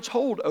break its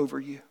hold over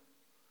you.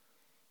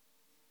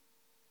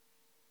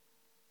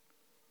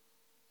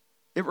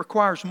 It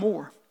requires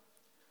more.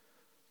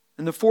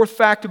 And the fourth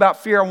fact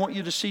about fear I want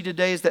you to see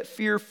today is that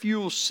fear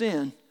fuels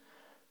sin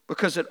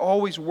because it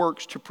always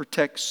works to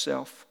protect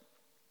self.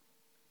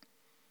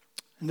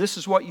 And this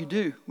is what you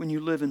do when you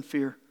live in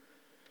fear.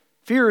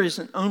 Fear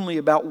isn't only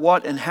about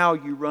what and how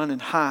you run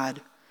and hide.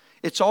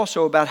 It's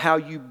also about how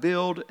you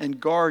build and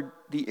guard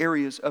the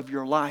areas of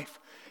your life,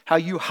 how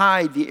you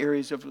hide the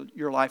areas of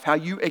your life, how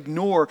you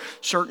ignore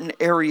certain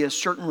areas,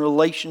 certain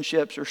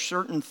relationships, or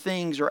certain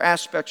things or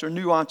aspects or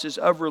nuances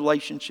of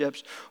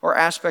relationships or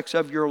aspects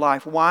of your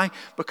life. Why?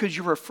 Because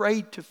you're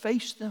afraid to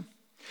face them.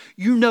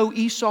 You know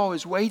Esau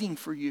is waiting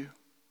for you,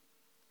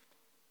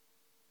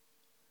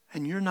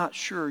 and you're not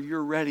sure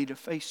you're ready to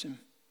face him.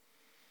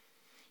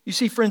 You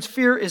see, friends,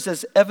 fear is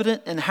as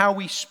evident in how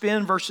we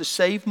spend versus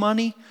save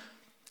money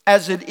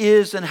as it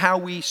is in how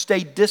we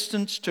stay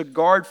distanced to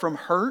guard from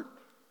hurt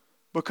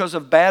because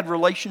of bad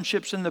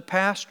relationships in the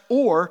past,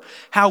 or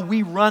how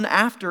we run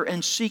after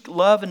and seek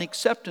love and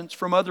acceptance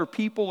from other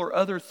people or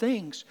other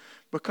things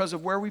because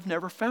of where we've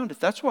never found it.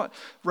 That's what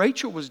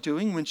Rachel was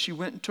doing when she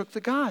went and took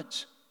the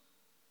gods.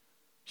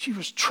 She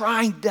was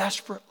trying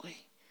desperately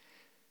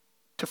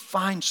to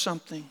find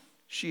something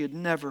she had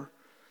never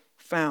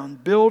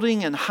found.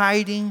 Building and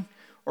hiding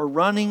or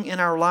running in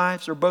our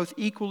lives are both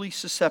equally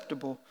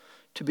susceptible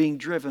to being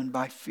driven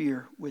by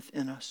fear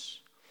within us.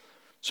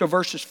 So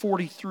verses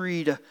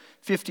 43 to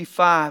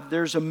 55,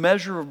 there's a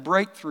measure of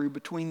breakthrough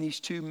between these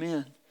two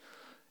men.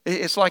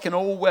 It's like an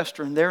old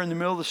Western. They're in the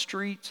middle of the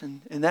streets,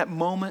 and that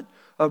moment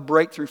of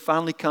breakthrough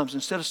finally comes.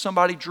 Instead of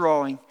somebody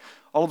drawing,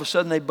 all of a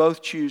sudden they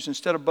both choose,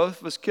 instead of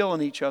both of us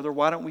killing each other,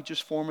 why don't we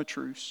just form a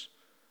truce?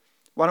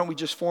 Why don't we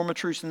just form a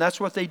truce? And that's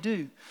what they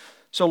do.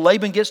 So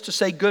Laban gets to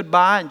say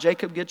goodbye and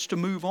Jacob gets to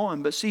move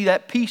on. But see,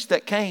 that peace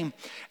that came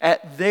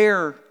at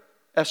their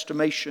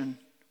estimation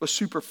was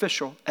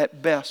superficial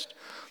at best.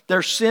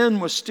 Their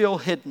sin was still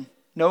hidden.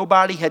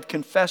 Nobody had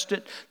confessed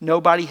it.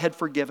 Nobody had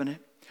forgiven it.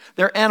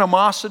 Their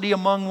animosity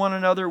among one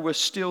another was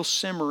still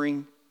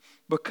simmering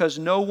because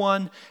no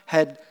one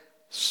had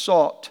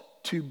sought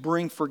to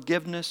bring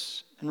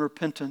forgiveness and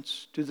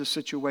repentance to the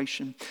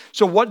situation.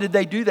 So what did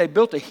they do? They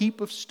built a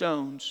heap of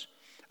stones.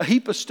 A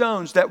heap of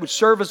stones that would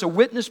serve as a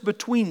witness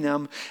between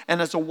them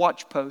and as a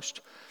watchpost.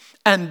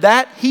 And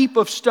that heap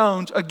of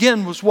stones,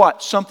 again, was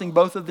what? Something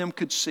both of them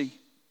could see.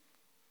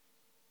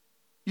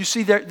 You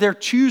see, they're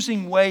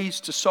choosing ways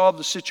to solve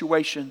the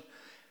situation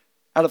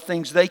out of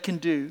things they can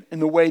do in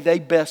the way they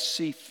best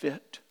see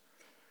fit.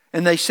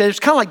 And they said, it's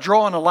kind of like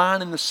drawing a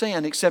line in the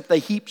sand, except they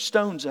heaped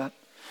stones up.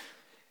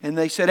 And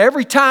they said,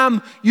 every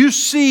time you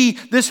see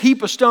this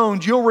heap of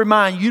stones, you'll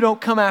remind you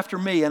don't come after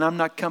me and I'm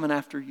not coming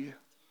after you.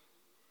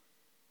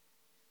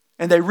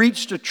 And they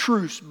reached a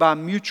truce by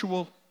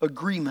mutual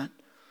agreement,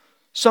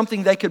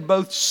 something they could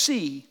both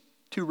see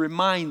to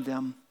remind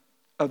them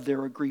of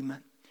their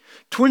agreement.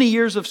 20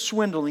 years of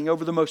swindling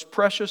over the most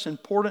precious,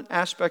 important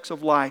aspects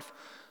of life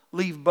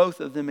leave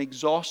both of them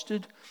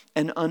exhausted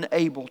and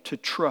unable to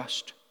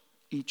trust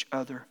each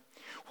other.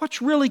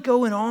 What's really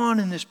going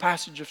on in this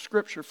passage of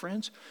Scripture,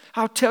 friends?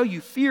 I'll tell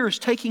you, fear is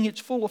taking its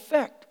full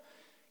effect.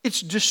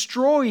 It's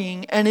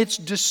destroying and it's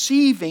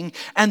deceiving,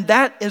 and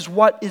that is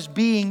what is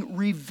being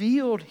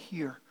revealed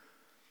here.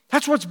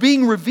 That's what's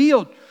being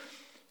revealed.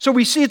 So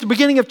we see at the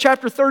beginning of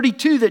chapter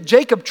 32 that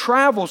Jacob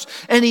travels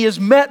and he is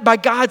met by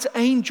God's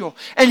angel.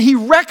 And he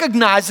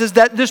recognizes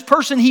that this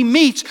person he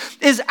meets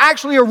is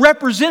actually a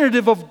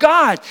representative of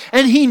God.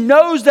 And he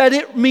knows that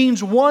it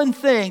means one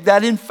thing,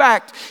 that in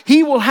fact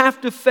he will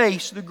have to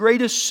face the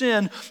greatest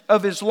sin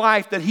of his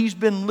life that he's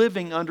been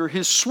living under,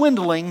 his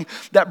swindling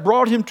that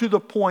brought him to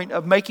the point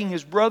of making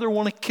his brother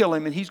want to kill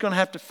him. And he's going to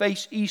have to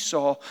face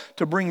Esau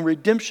to bring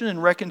redemption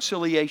and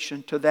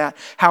reconciliation to that,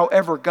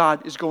 however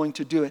God is going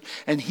to do it.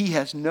 And he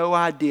has no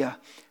idea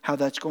how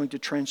that's going to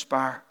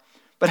transpire.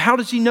 But how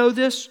does he know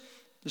this?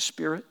 The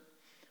Spirit.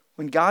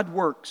 When God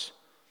works,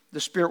 the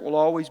Spirit will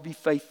always be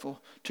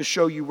faithful to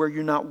show you where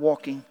you're not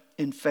walking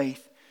in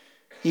faith.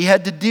 He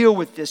had to deal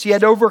with this. He had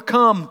to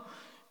overcome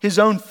his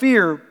own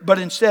fear, but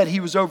instead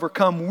he was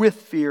overcome with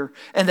fear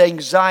and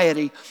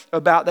anxiety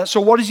about that.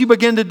 So what does he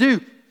begin to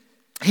do?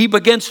 He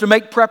begins to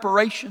make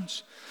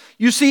preparations.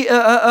 You see,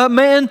 a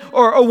man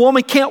or a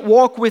woman can't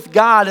walk with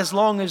God as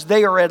long as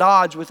they are at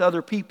odds with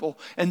other people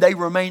and they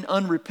remain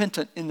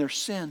unrepentant in their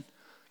sin.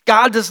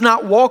 God does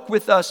not walk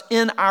with us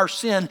in our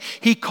sin.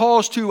 He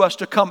calls to us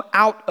to come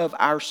out of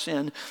our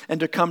sin and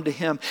to come to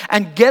Him.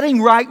 And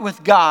getting right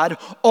with God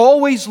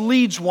always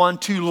leads one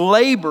to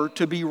labor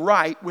to be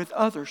right with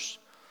others.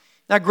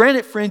 Now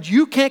granted, friends,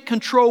 you can't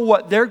control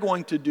what they're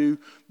going to do,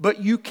 but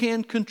you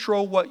can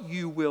control what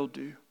you will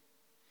do.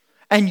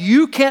 And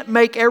you can't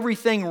make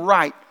everything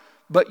right,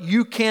 but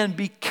you can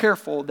be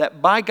careful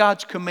that by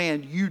God's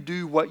command, you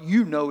do what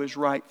you know is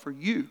right for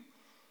you.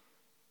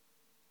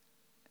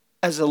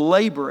 As a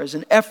labor, as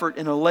an effort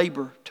in a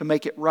labor to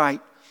make it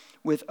right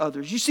with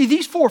others. You see,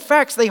 these four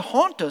facts, they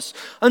haunt us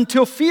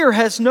until fear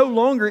has no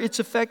longer its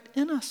effect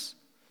in us.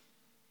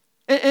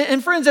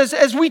 And friends,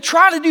 as we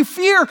try to do,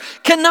 fear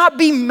cannot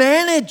be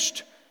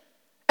managed.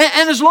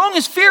 And as long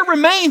as fear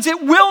remains,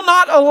 it will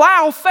not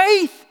allow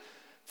faith.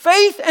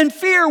 Faith and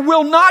fear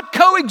will not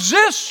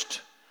coexist.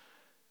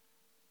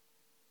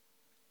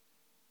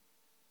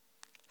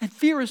 And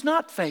fear is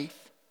not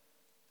faith,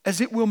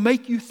 as it will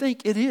make you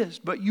think it is,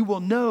 but you will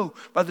know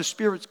by the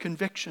Spirit's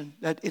conviction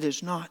that it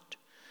is not.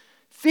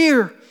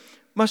 Fear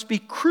must be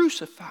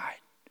crucified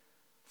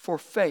for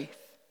faith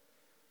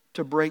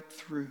to break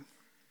through.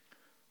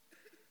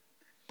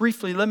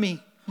 Briefly, let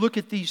me look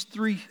at these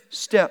 3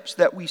 steps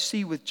that we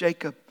see with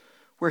Jacob,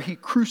 where he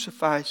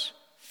crucifies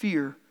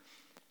fear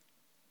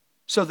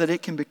so that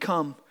it can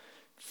become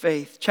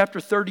faith. Chapter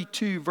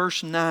 32,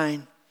 verse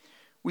 9,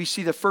 we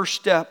see the first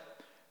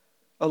step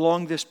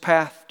along this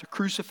path to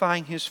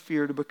crucifying his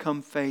fear to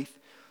become faith.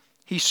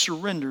 He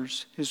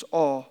surrenders his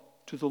all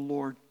to the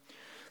Lord.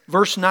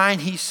 Verse 9,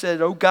 he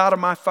said, O God of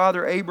my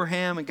father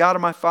Abraham and God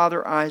of my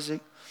father Isaac,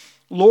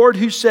 Lord,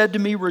 who said to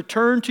me,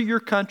 return to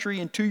your country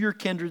and to your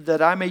kindred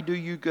that I may do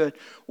you good.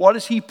 What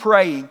is he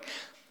praying?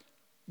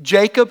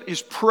 Jacob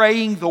is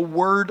praying the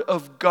word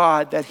of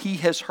God that he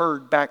has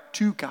heard back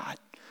to God.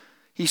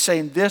 He's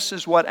saying, this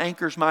is what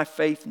anchors my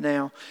faith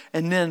now.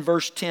 And then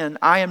verse 10,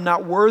 I am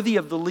not worthy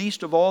of the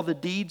least of all the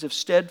deeds of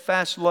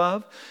steadfast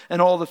love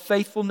and all the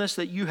faithfulness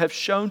that you have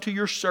shown to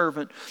your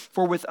servant.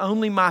 For with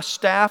only my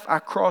staff I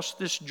crossed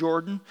this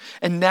Jordan,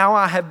 and now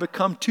I have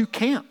become 2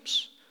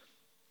 camps.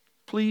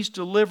 Please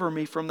deliver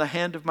me from the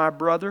hand of my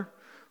brother,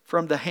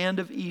 from the hand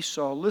of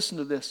Esau. Listen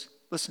to this.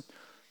 Listen.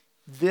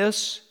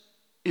 This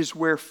is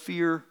where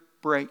fear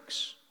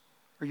breaks.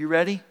 Are you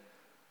ready?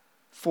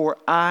 For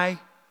I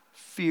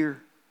fear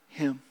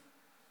him.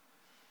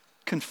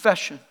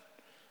 Confession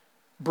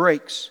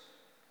breaks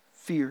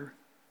fear.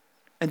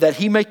 And that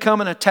he may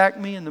come and attack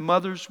me and the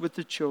mothers with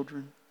the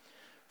children.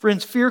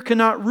 Friends, fear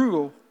cannot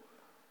rule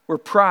where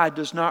pride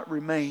does not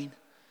remain.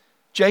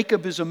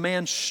 Jacob is a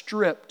man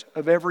stripped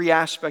of every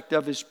aspect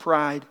of his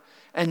pride.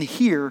 And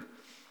here,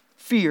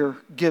 fear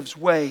gives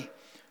way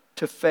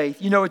to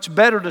faith. You know, it's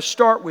better to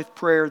start with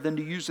prayer than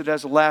to use it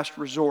as a last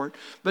resort.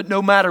 But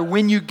no matter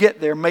when you get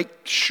there, make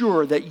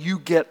sure that you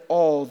get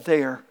all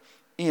there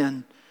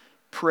in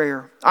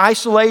prayer.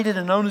 Isolated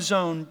and on his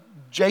own,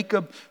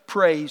 Jacob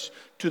prays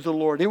to the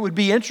Lord. It would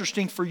be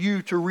interesting for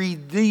you to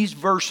read these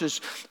verses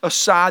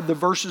aside the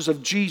verses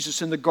of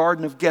Jesus in the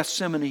Garden of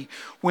Gethsemane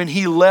when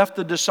he left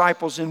the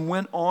disciples and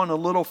went on a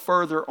little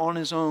further on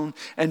his own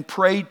and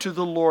prayed to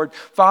the Lord.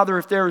 Father,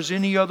 if there is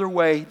any other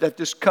way that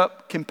this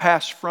cup can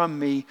pass from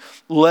me,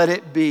 let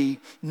it be.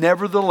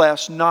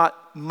 Nevertheless, not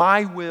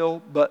my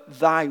will, but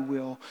thy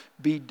will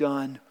be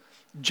done.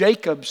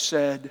 Jacob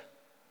said,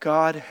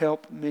 God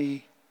help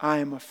me, I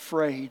am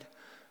afraid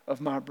of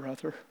my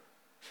brother.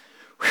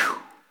 Whew.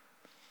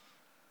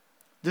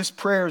 This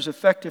prayer is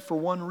effective for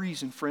one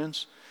reason,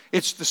 friends.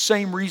 It's the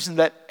same reason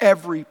that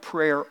every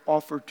prayer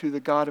offered to the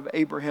God of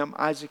Abraham,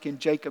 Isaac, and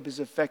Jacob is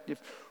effective: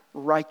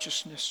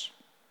 righteousness.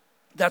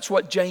 That's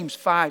what James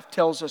 5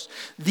 tells us.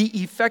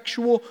 The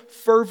effectual,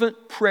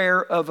 fervent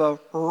prayer of a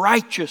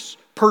righteous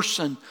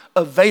person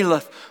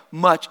availeth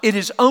much. It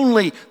is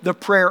only the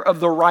prayer of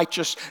the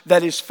righteous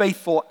that is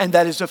faithful and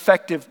that is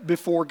effective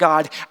before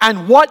God.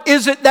 And what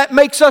is it that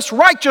makes us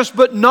righteous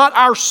but not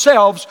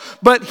ourselves,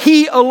 but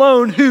He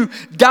alone who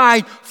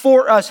died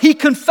for us? He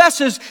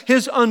confesses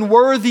his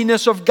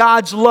unworthiness of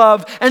God's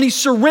love and he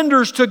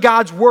surrenders to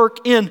God's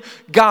work in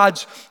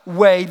God's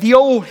way. The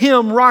old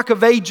hymn, Rock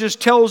of Ages,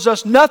 tells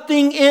us,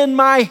 nothing in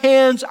my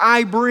hands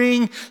I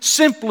bring,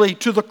 simply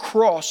to the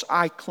cross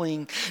I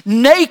cling.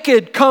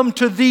 Naked come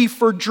to thee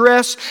for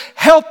dress,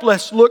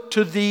 helpless look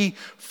to thee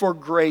for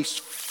grace.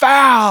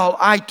 Foul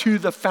I to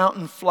the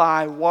fountain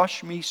fly,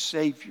 wash me,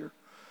 Savior,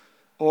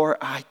 or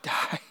I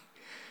die.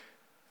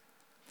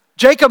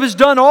 Jacob has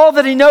done all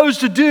that he knows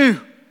to do.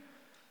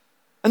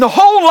 And the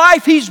whole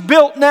life he's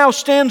built now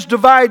stands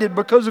divided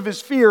because of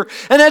his fear.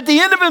 And at the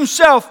end of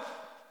himself,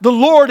 the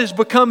Lord has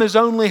become his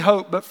only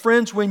hope. But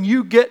friends, when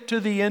you get to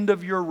the end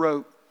of your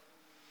rope,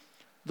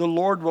 the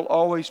Lord will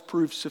always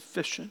prove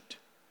sufficient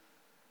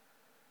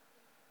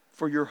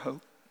for your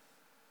hope.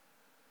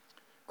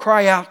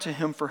 Cry out to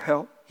Him for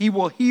help. He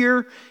will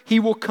hear,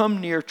 He will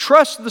come near.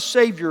 Trust the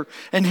Savior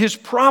and His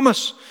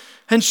promise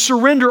and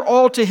surrender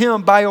all to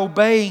Him by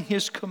obeying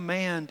His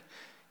command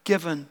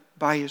given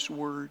by His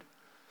word.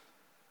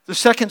 The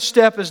second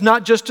step is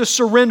not just to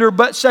surrender,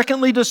 but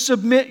secondly to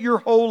submit your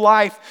whole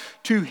life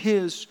to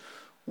His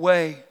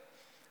way.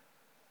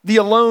 The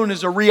Alone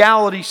is a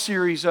reality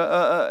series,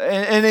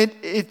 and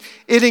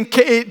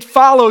it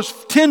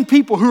follows 10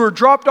 people who are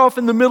dropped off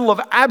in the middle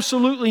of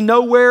absolutely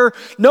nowhere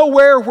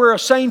where a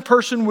sane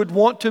person would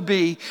want to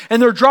be.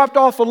 And they're dropped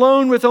off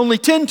alone with only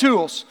 10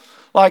 tools,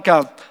 like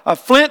a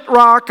flint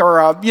rock or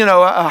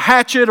a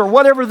hatchet or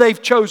whatever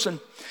they've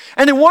chosen.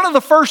 And in one of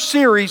the first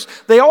series,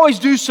 they always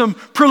do some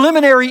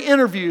preliminary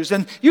interviews.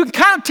 And you can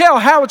kind of tell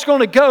how it's going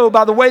to go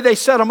by the way they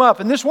set them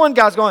up. And this one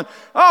guy's going,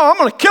 oh, I'm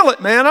going to kill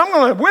it, man. I'm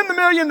going to win the $1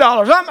 million.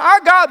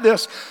 I got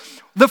this.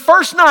 The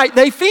first night,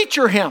 they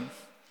feature him.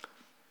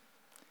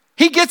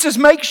 He gets his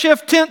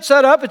makeshift tent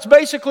set up. It's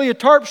basically a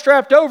tarp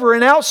strapped over.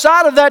 And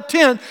outside of that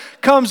tent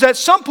comes, at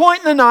some point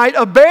in the night,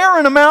 a bear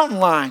and a mountain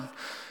lion.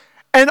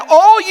 And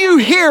all you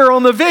hear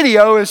on the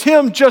video is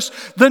him, just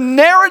the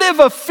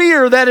narrative of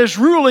fear that is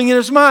ruling in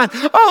his mind. I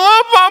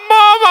love my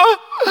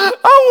mama.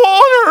 I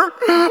want her.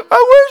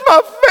 Where's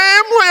my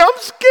family? I'm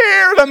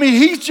scared. I mean,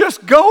 he's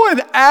just going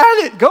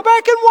at it. Go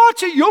back and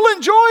watch it. You'll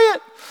enjoy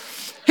it.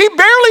 He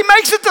barely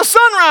makes it to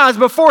sunrise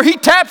before he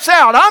taps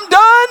out. I'm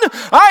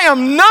done. I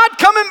am not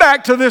coming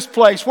back to this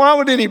place. Why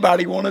would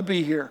anybody want to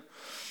be here?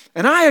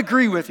 And I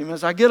agree with him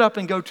as I get up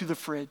and go to the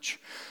fridge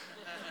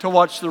to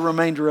watch the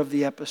remainder of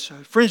the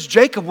episode. Friends,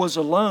 Jacob was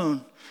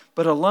alone,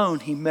 but alone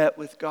he met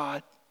with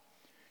God.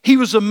 He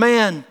was a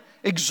man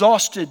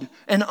exhausted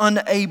and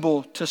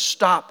unable to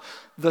stop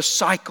the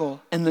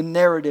cycle and the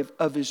narrative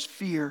of his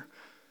fear.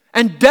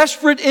 And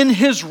desperate in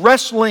his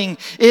wrestling,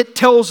 it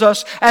tells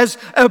us, as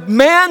a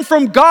man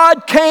from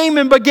God came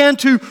and began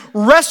to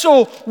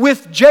wrestle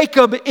with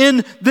Jacob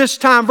in this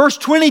time. Verse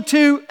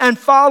 22 and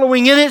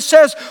following. And it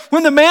says,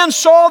 when the man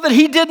saw that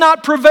he did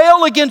not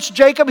prevail against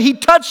Jacob, he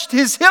touched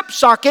his hip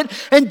socket,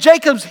 and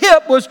Jacob's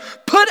hip was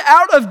put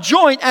out of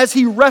joint as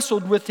he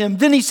wrestled with him.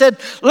 Then he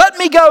said, let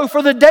me go,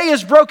 for the day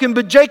is broken.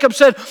 But Jacob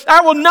said, I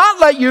will not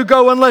let you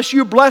go unless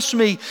you bless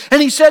me. And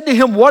he said to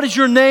him, what is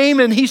your name?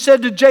 And he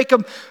said to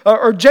Jacob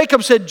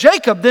said,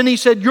 Jacob. Then he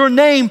said, your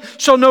name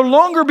shall no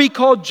longer be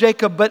called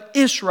Jacob, but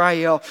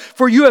Israel.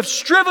 For you have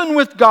striven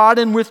with God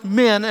and with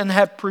men and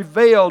have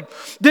prevailed.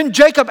 Then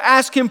Jacob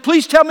asked him,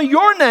 please tell me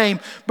your name.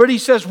 But he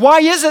says, why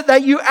is it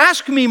that you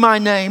ask me my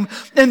name?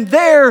 And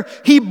there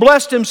he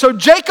blessed him. So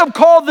Jacob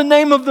called the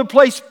name of the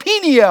place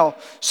Peniel,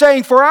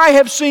 saying, for I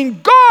have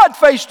seen God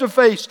face to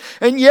face,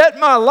 and yet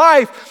my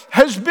life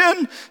has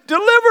been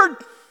delivered.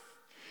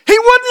 He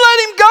wouldn't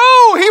let him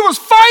go. He was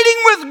fighting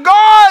with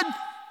God.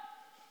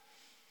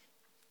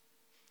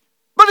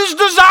 But his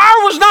desire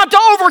was not to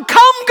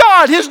overcome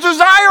God. His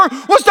desire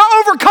was to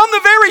overcome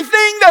the very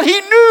thing that he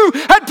knew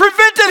had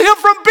prevented him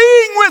from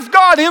being with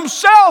God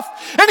himself.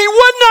 And he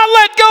would not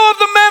let go of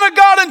the man of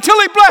God until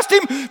he blessed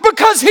him,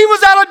 because he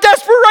was out of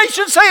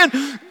desperation saying,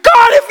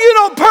 God, if you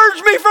don't purge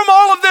me from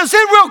all of this,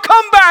 it will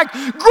come back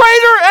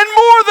greater and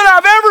more than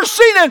I've ever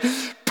seen it.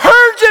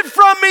 Purge it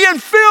from me and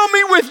fill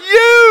me with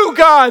you,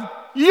 God.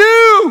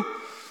 You.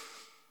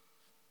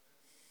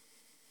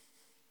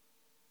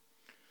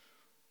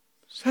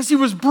 Says he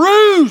was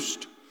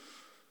bruised,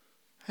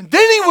 and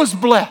then he was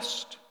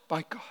blessed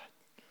by God.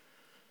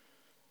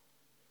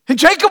 And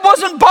Jacob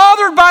wasn't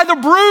bothered by the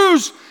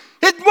bruise.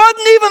 It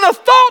wasn't even a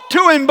thought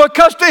to him,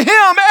 because to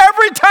him,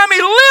 every time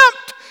he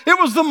limped, it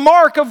was the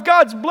mark of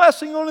God's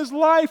blessing on his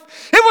life.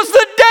 It was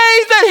the day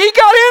that he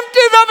got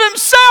emptied of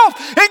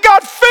himself and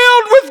got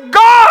filled with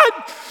God.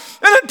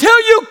 And until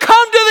you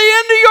come to the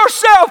end of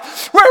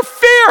yourself, where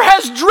fear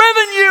has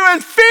driven you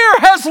and fear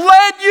has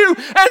led you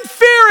and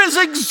fear is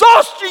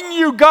exhausting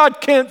you, God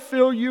can't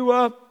fill you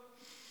up.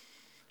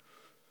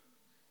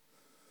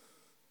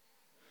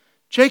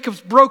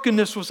 Jacob's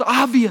brokenness was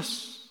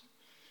obvious.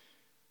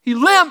 He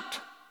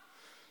limped.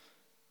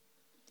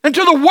 And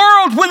to the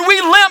world, when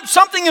we limp,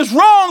 something is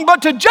wrong.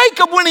 But to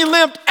Jacob, when he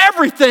limped,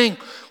 everything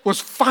was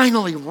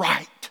finally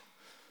right.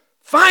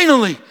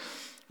 Finally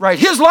right.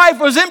 His life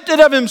was emptied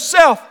of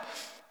himself,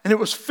 and it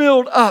was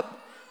filled up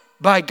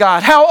by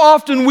God. How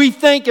often we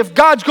think, if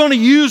God's going to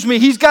use me,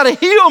 He's got to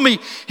heal me,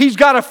 He's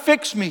got to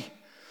fix me.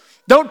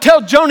 Don't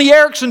tell Joni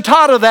Eareckson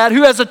Tada that,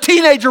 who as a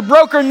teenager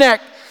broke her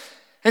neck,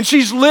 and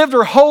she's lived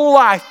her whole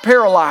life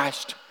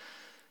paralyzed,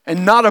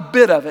 and not a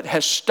bit of it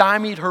has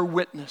stymied her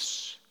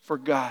witness for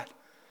God.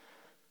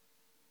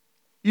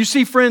 You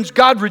see, friends,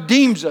 God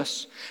redeems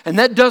us, and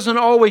that doesn't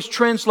always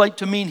translate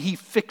to mean He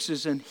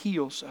fixes and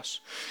heals us.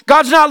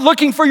 God's not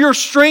looking for your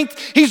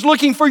strength. He's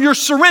looking for your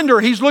surrender.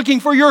 He's looking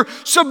for your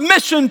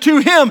submission to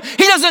Him.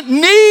 He doesn't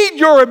need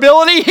your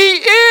ability. He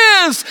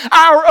is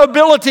our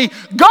ability.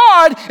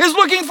 God is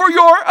looking for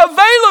your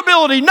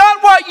availability,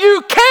 not what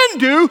you can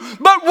do,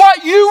 but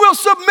what you will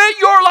submit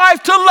your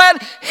life to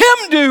let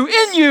Him do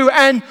in you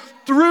and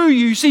through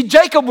you. You see,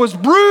 Jacob was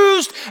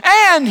bruised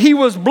and he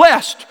was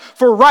blessed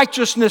for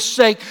righteousness'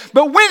 sake.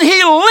 But when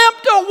he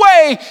limped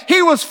away,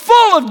 he was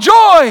full of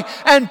joy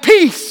and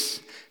peace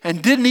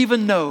and didn't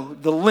even know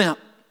the limp.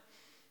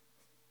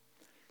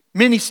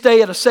 Many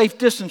stay at a safe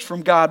distance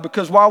from God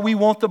because while we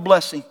want the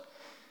blessing,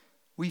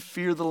 we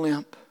fear the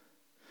limp.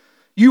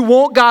 You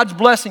want God's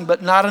blessing,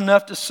 but not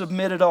enough to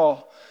submit it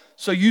all.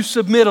 So you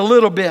submit a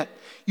little bit.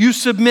 You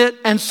submit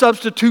and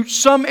substitute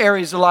some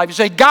areas of life. You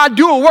say, God,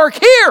 do a work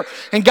here.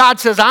 And God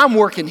says, I'm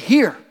working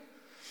here.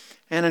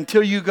 And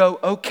until you go,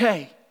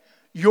 okay,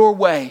 your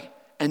way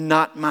and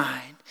not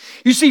mine.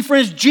 You see,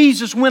 friends,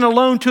 Jesus went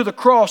alone to the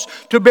cross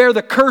to bear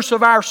the curse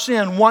of our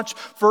sin once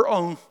for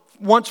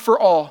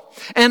all.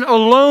 And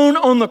alone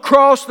on the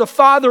cross, the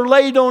Father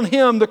laid on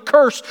Him the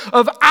curse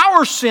of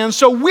our sin,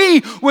 so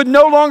we would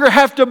no longer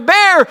have to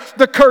bear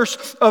the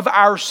curse of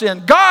our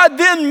sin. God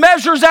then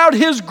measures out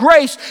His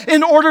grace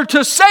in order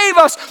to save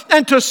us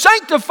and to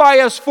sanctify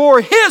us for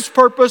His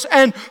purpose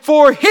and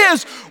for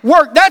His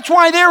work. That's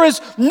why there is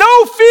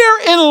no fear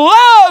in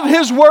love,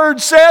 His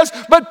Word says,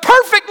 but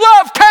perfect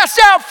love casts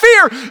out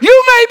fear.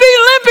 You may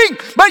be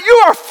limping, but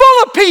you are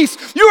full of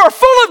peace. You are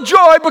full of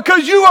joy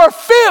because you are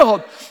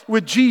filled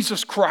with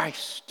Jesus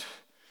Christ.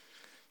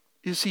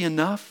 Is He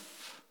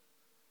enough?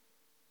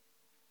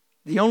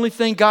 The only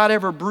thing God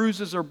ever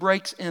bruises or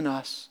breaks in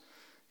us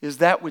is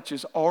that which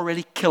is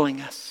already killing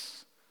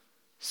us,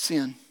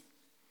 sin.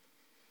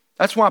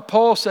 That's why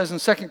Paul says in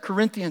 2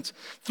 Corinthians,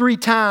 3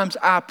 times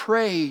I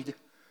prayed,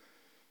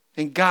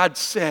 and God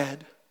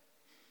said,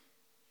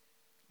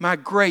 my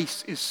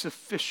grace is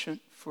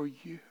sufficient for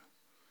you.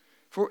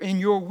 For in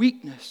your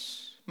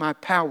weakness, my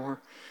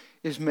power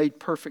is made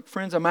perfect.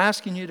 Friends, I'm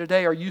asking you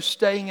today, are you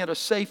staying at a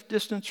safe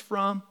distance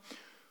from,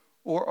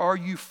 or are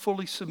you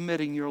fully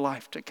submitting your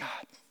life to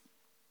God?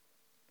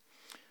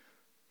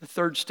 The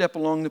third step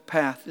along the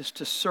path is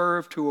to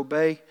serve, to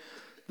obey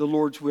the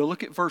Lord's will.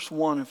 Look at verse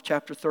 1 of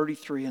chapter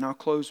 33, and I'll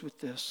close with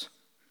this.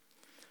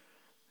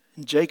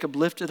 And Jacob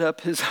lifted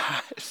up his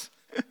eyes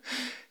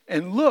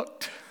and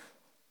looked.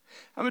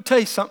 I'm going to tell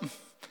you something.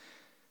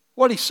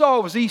 What he saw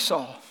was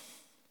Esau,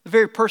 the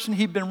very person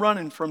he'd been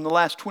running from the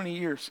last 20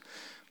 years.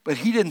 But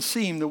he didn't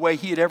see him the way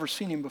he had ever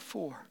seen him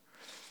before.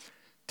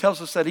 It tells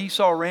us that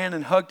Esau ran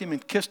and hugged him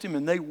and kissed him,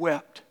 and they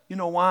wept. You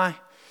know why?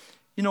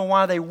 You know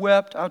why they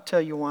wept? I'll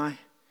tell you why.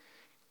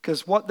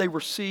 Because what they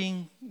were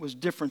seeing was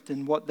different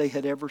than what they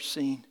had ever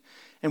seen.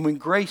 And when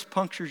grace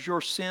punctures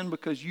your sin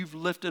because you've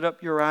lifted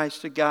up your eyes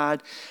to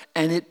God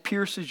and it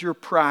pierces your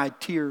pride,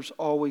 tears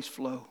always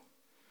flow.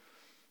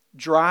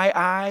 Dry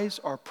eyes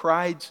are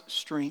pride's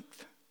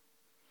strength.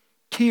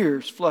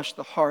 Tears flush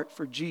the heart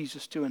for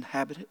Jesus to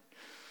inhabit it.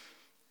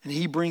 And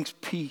he brings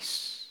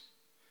peace.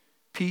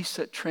 Peace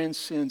that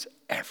transcends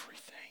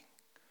everything.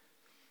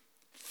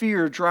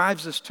 Fear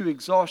drives us to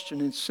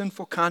exhaustion and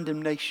sinful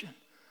condemnation.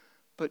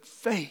 But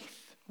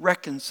faith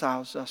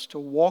reconciles us to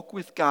walk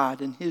with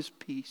God in his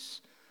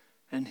peace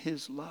and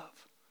his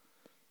love.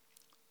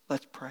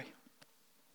 Let's pray.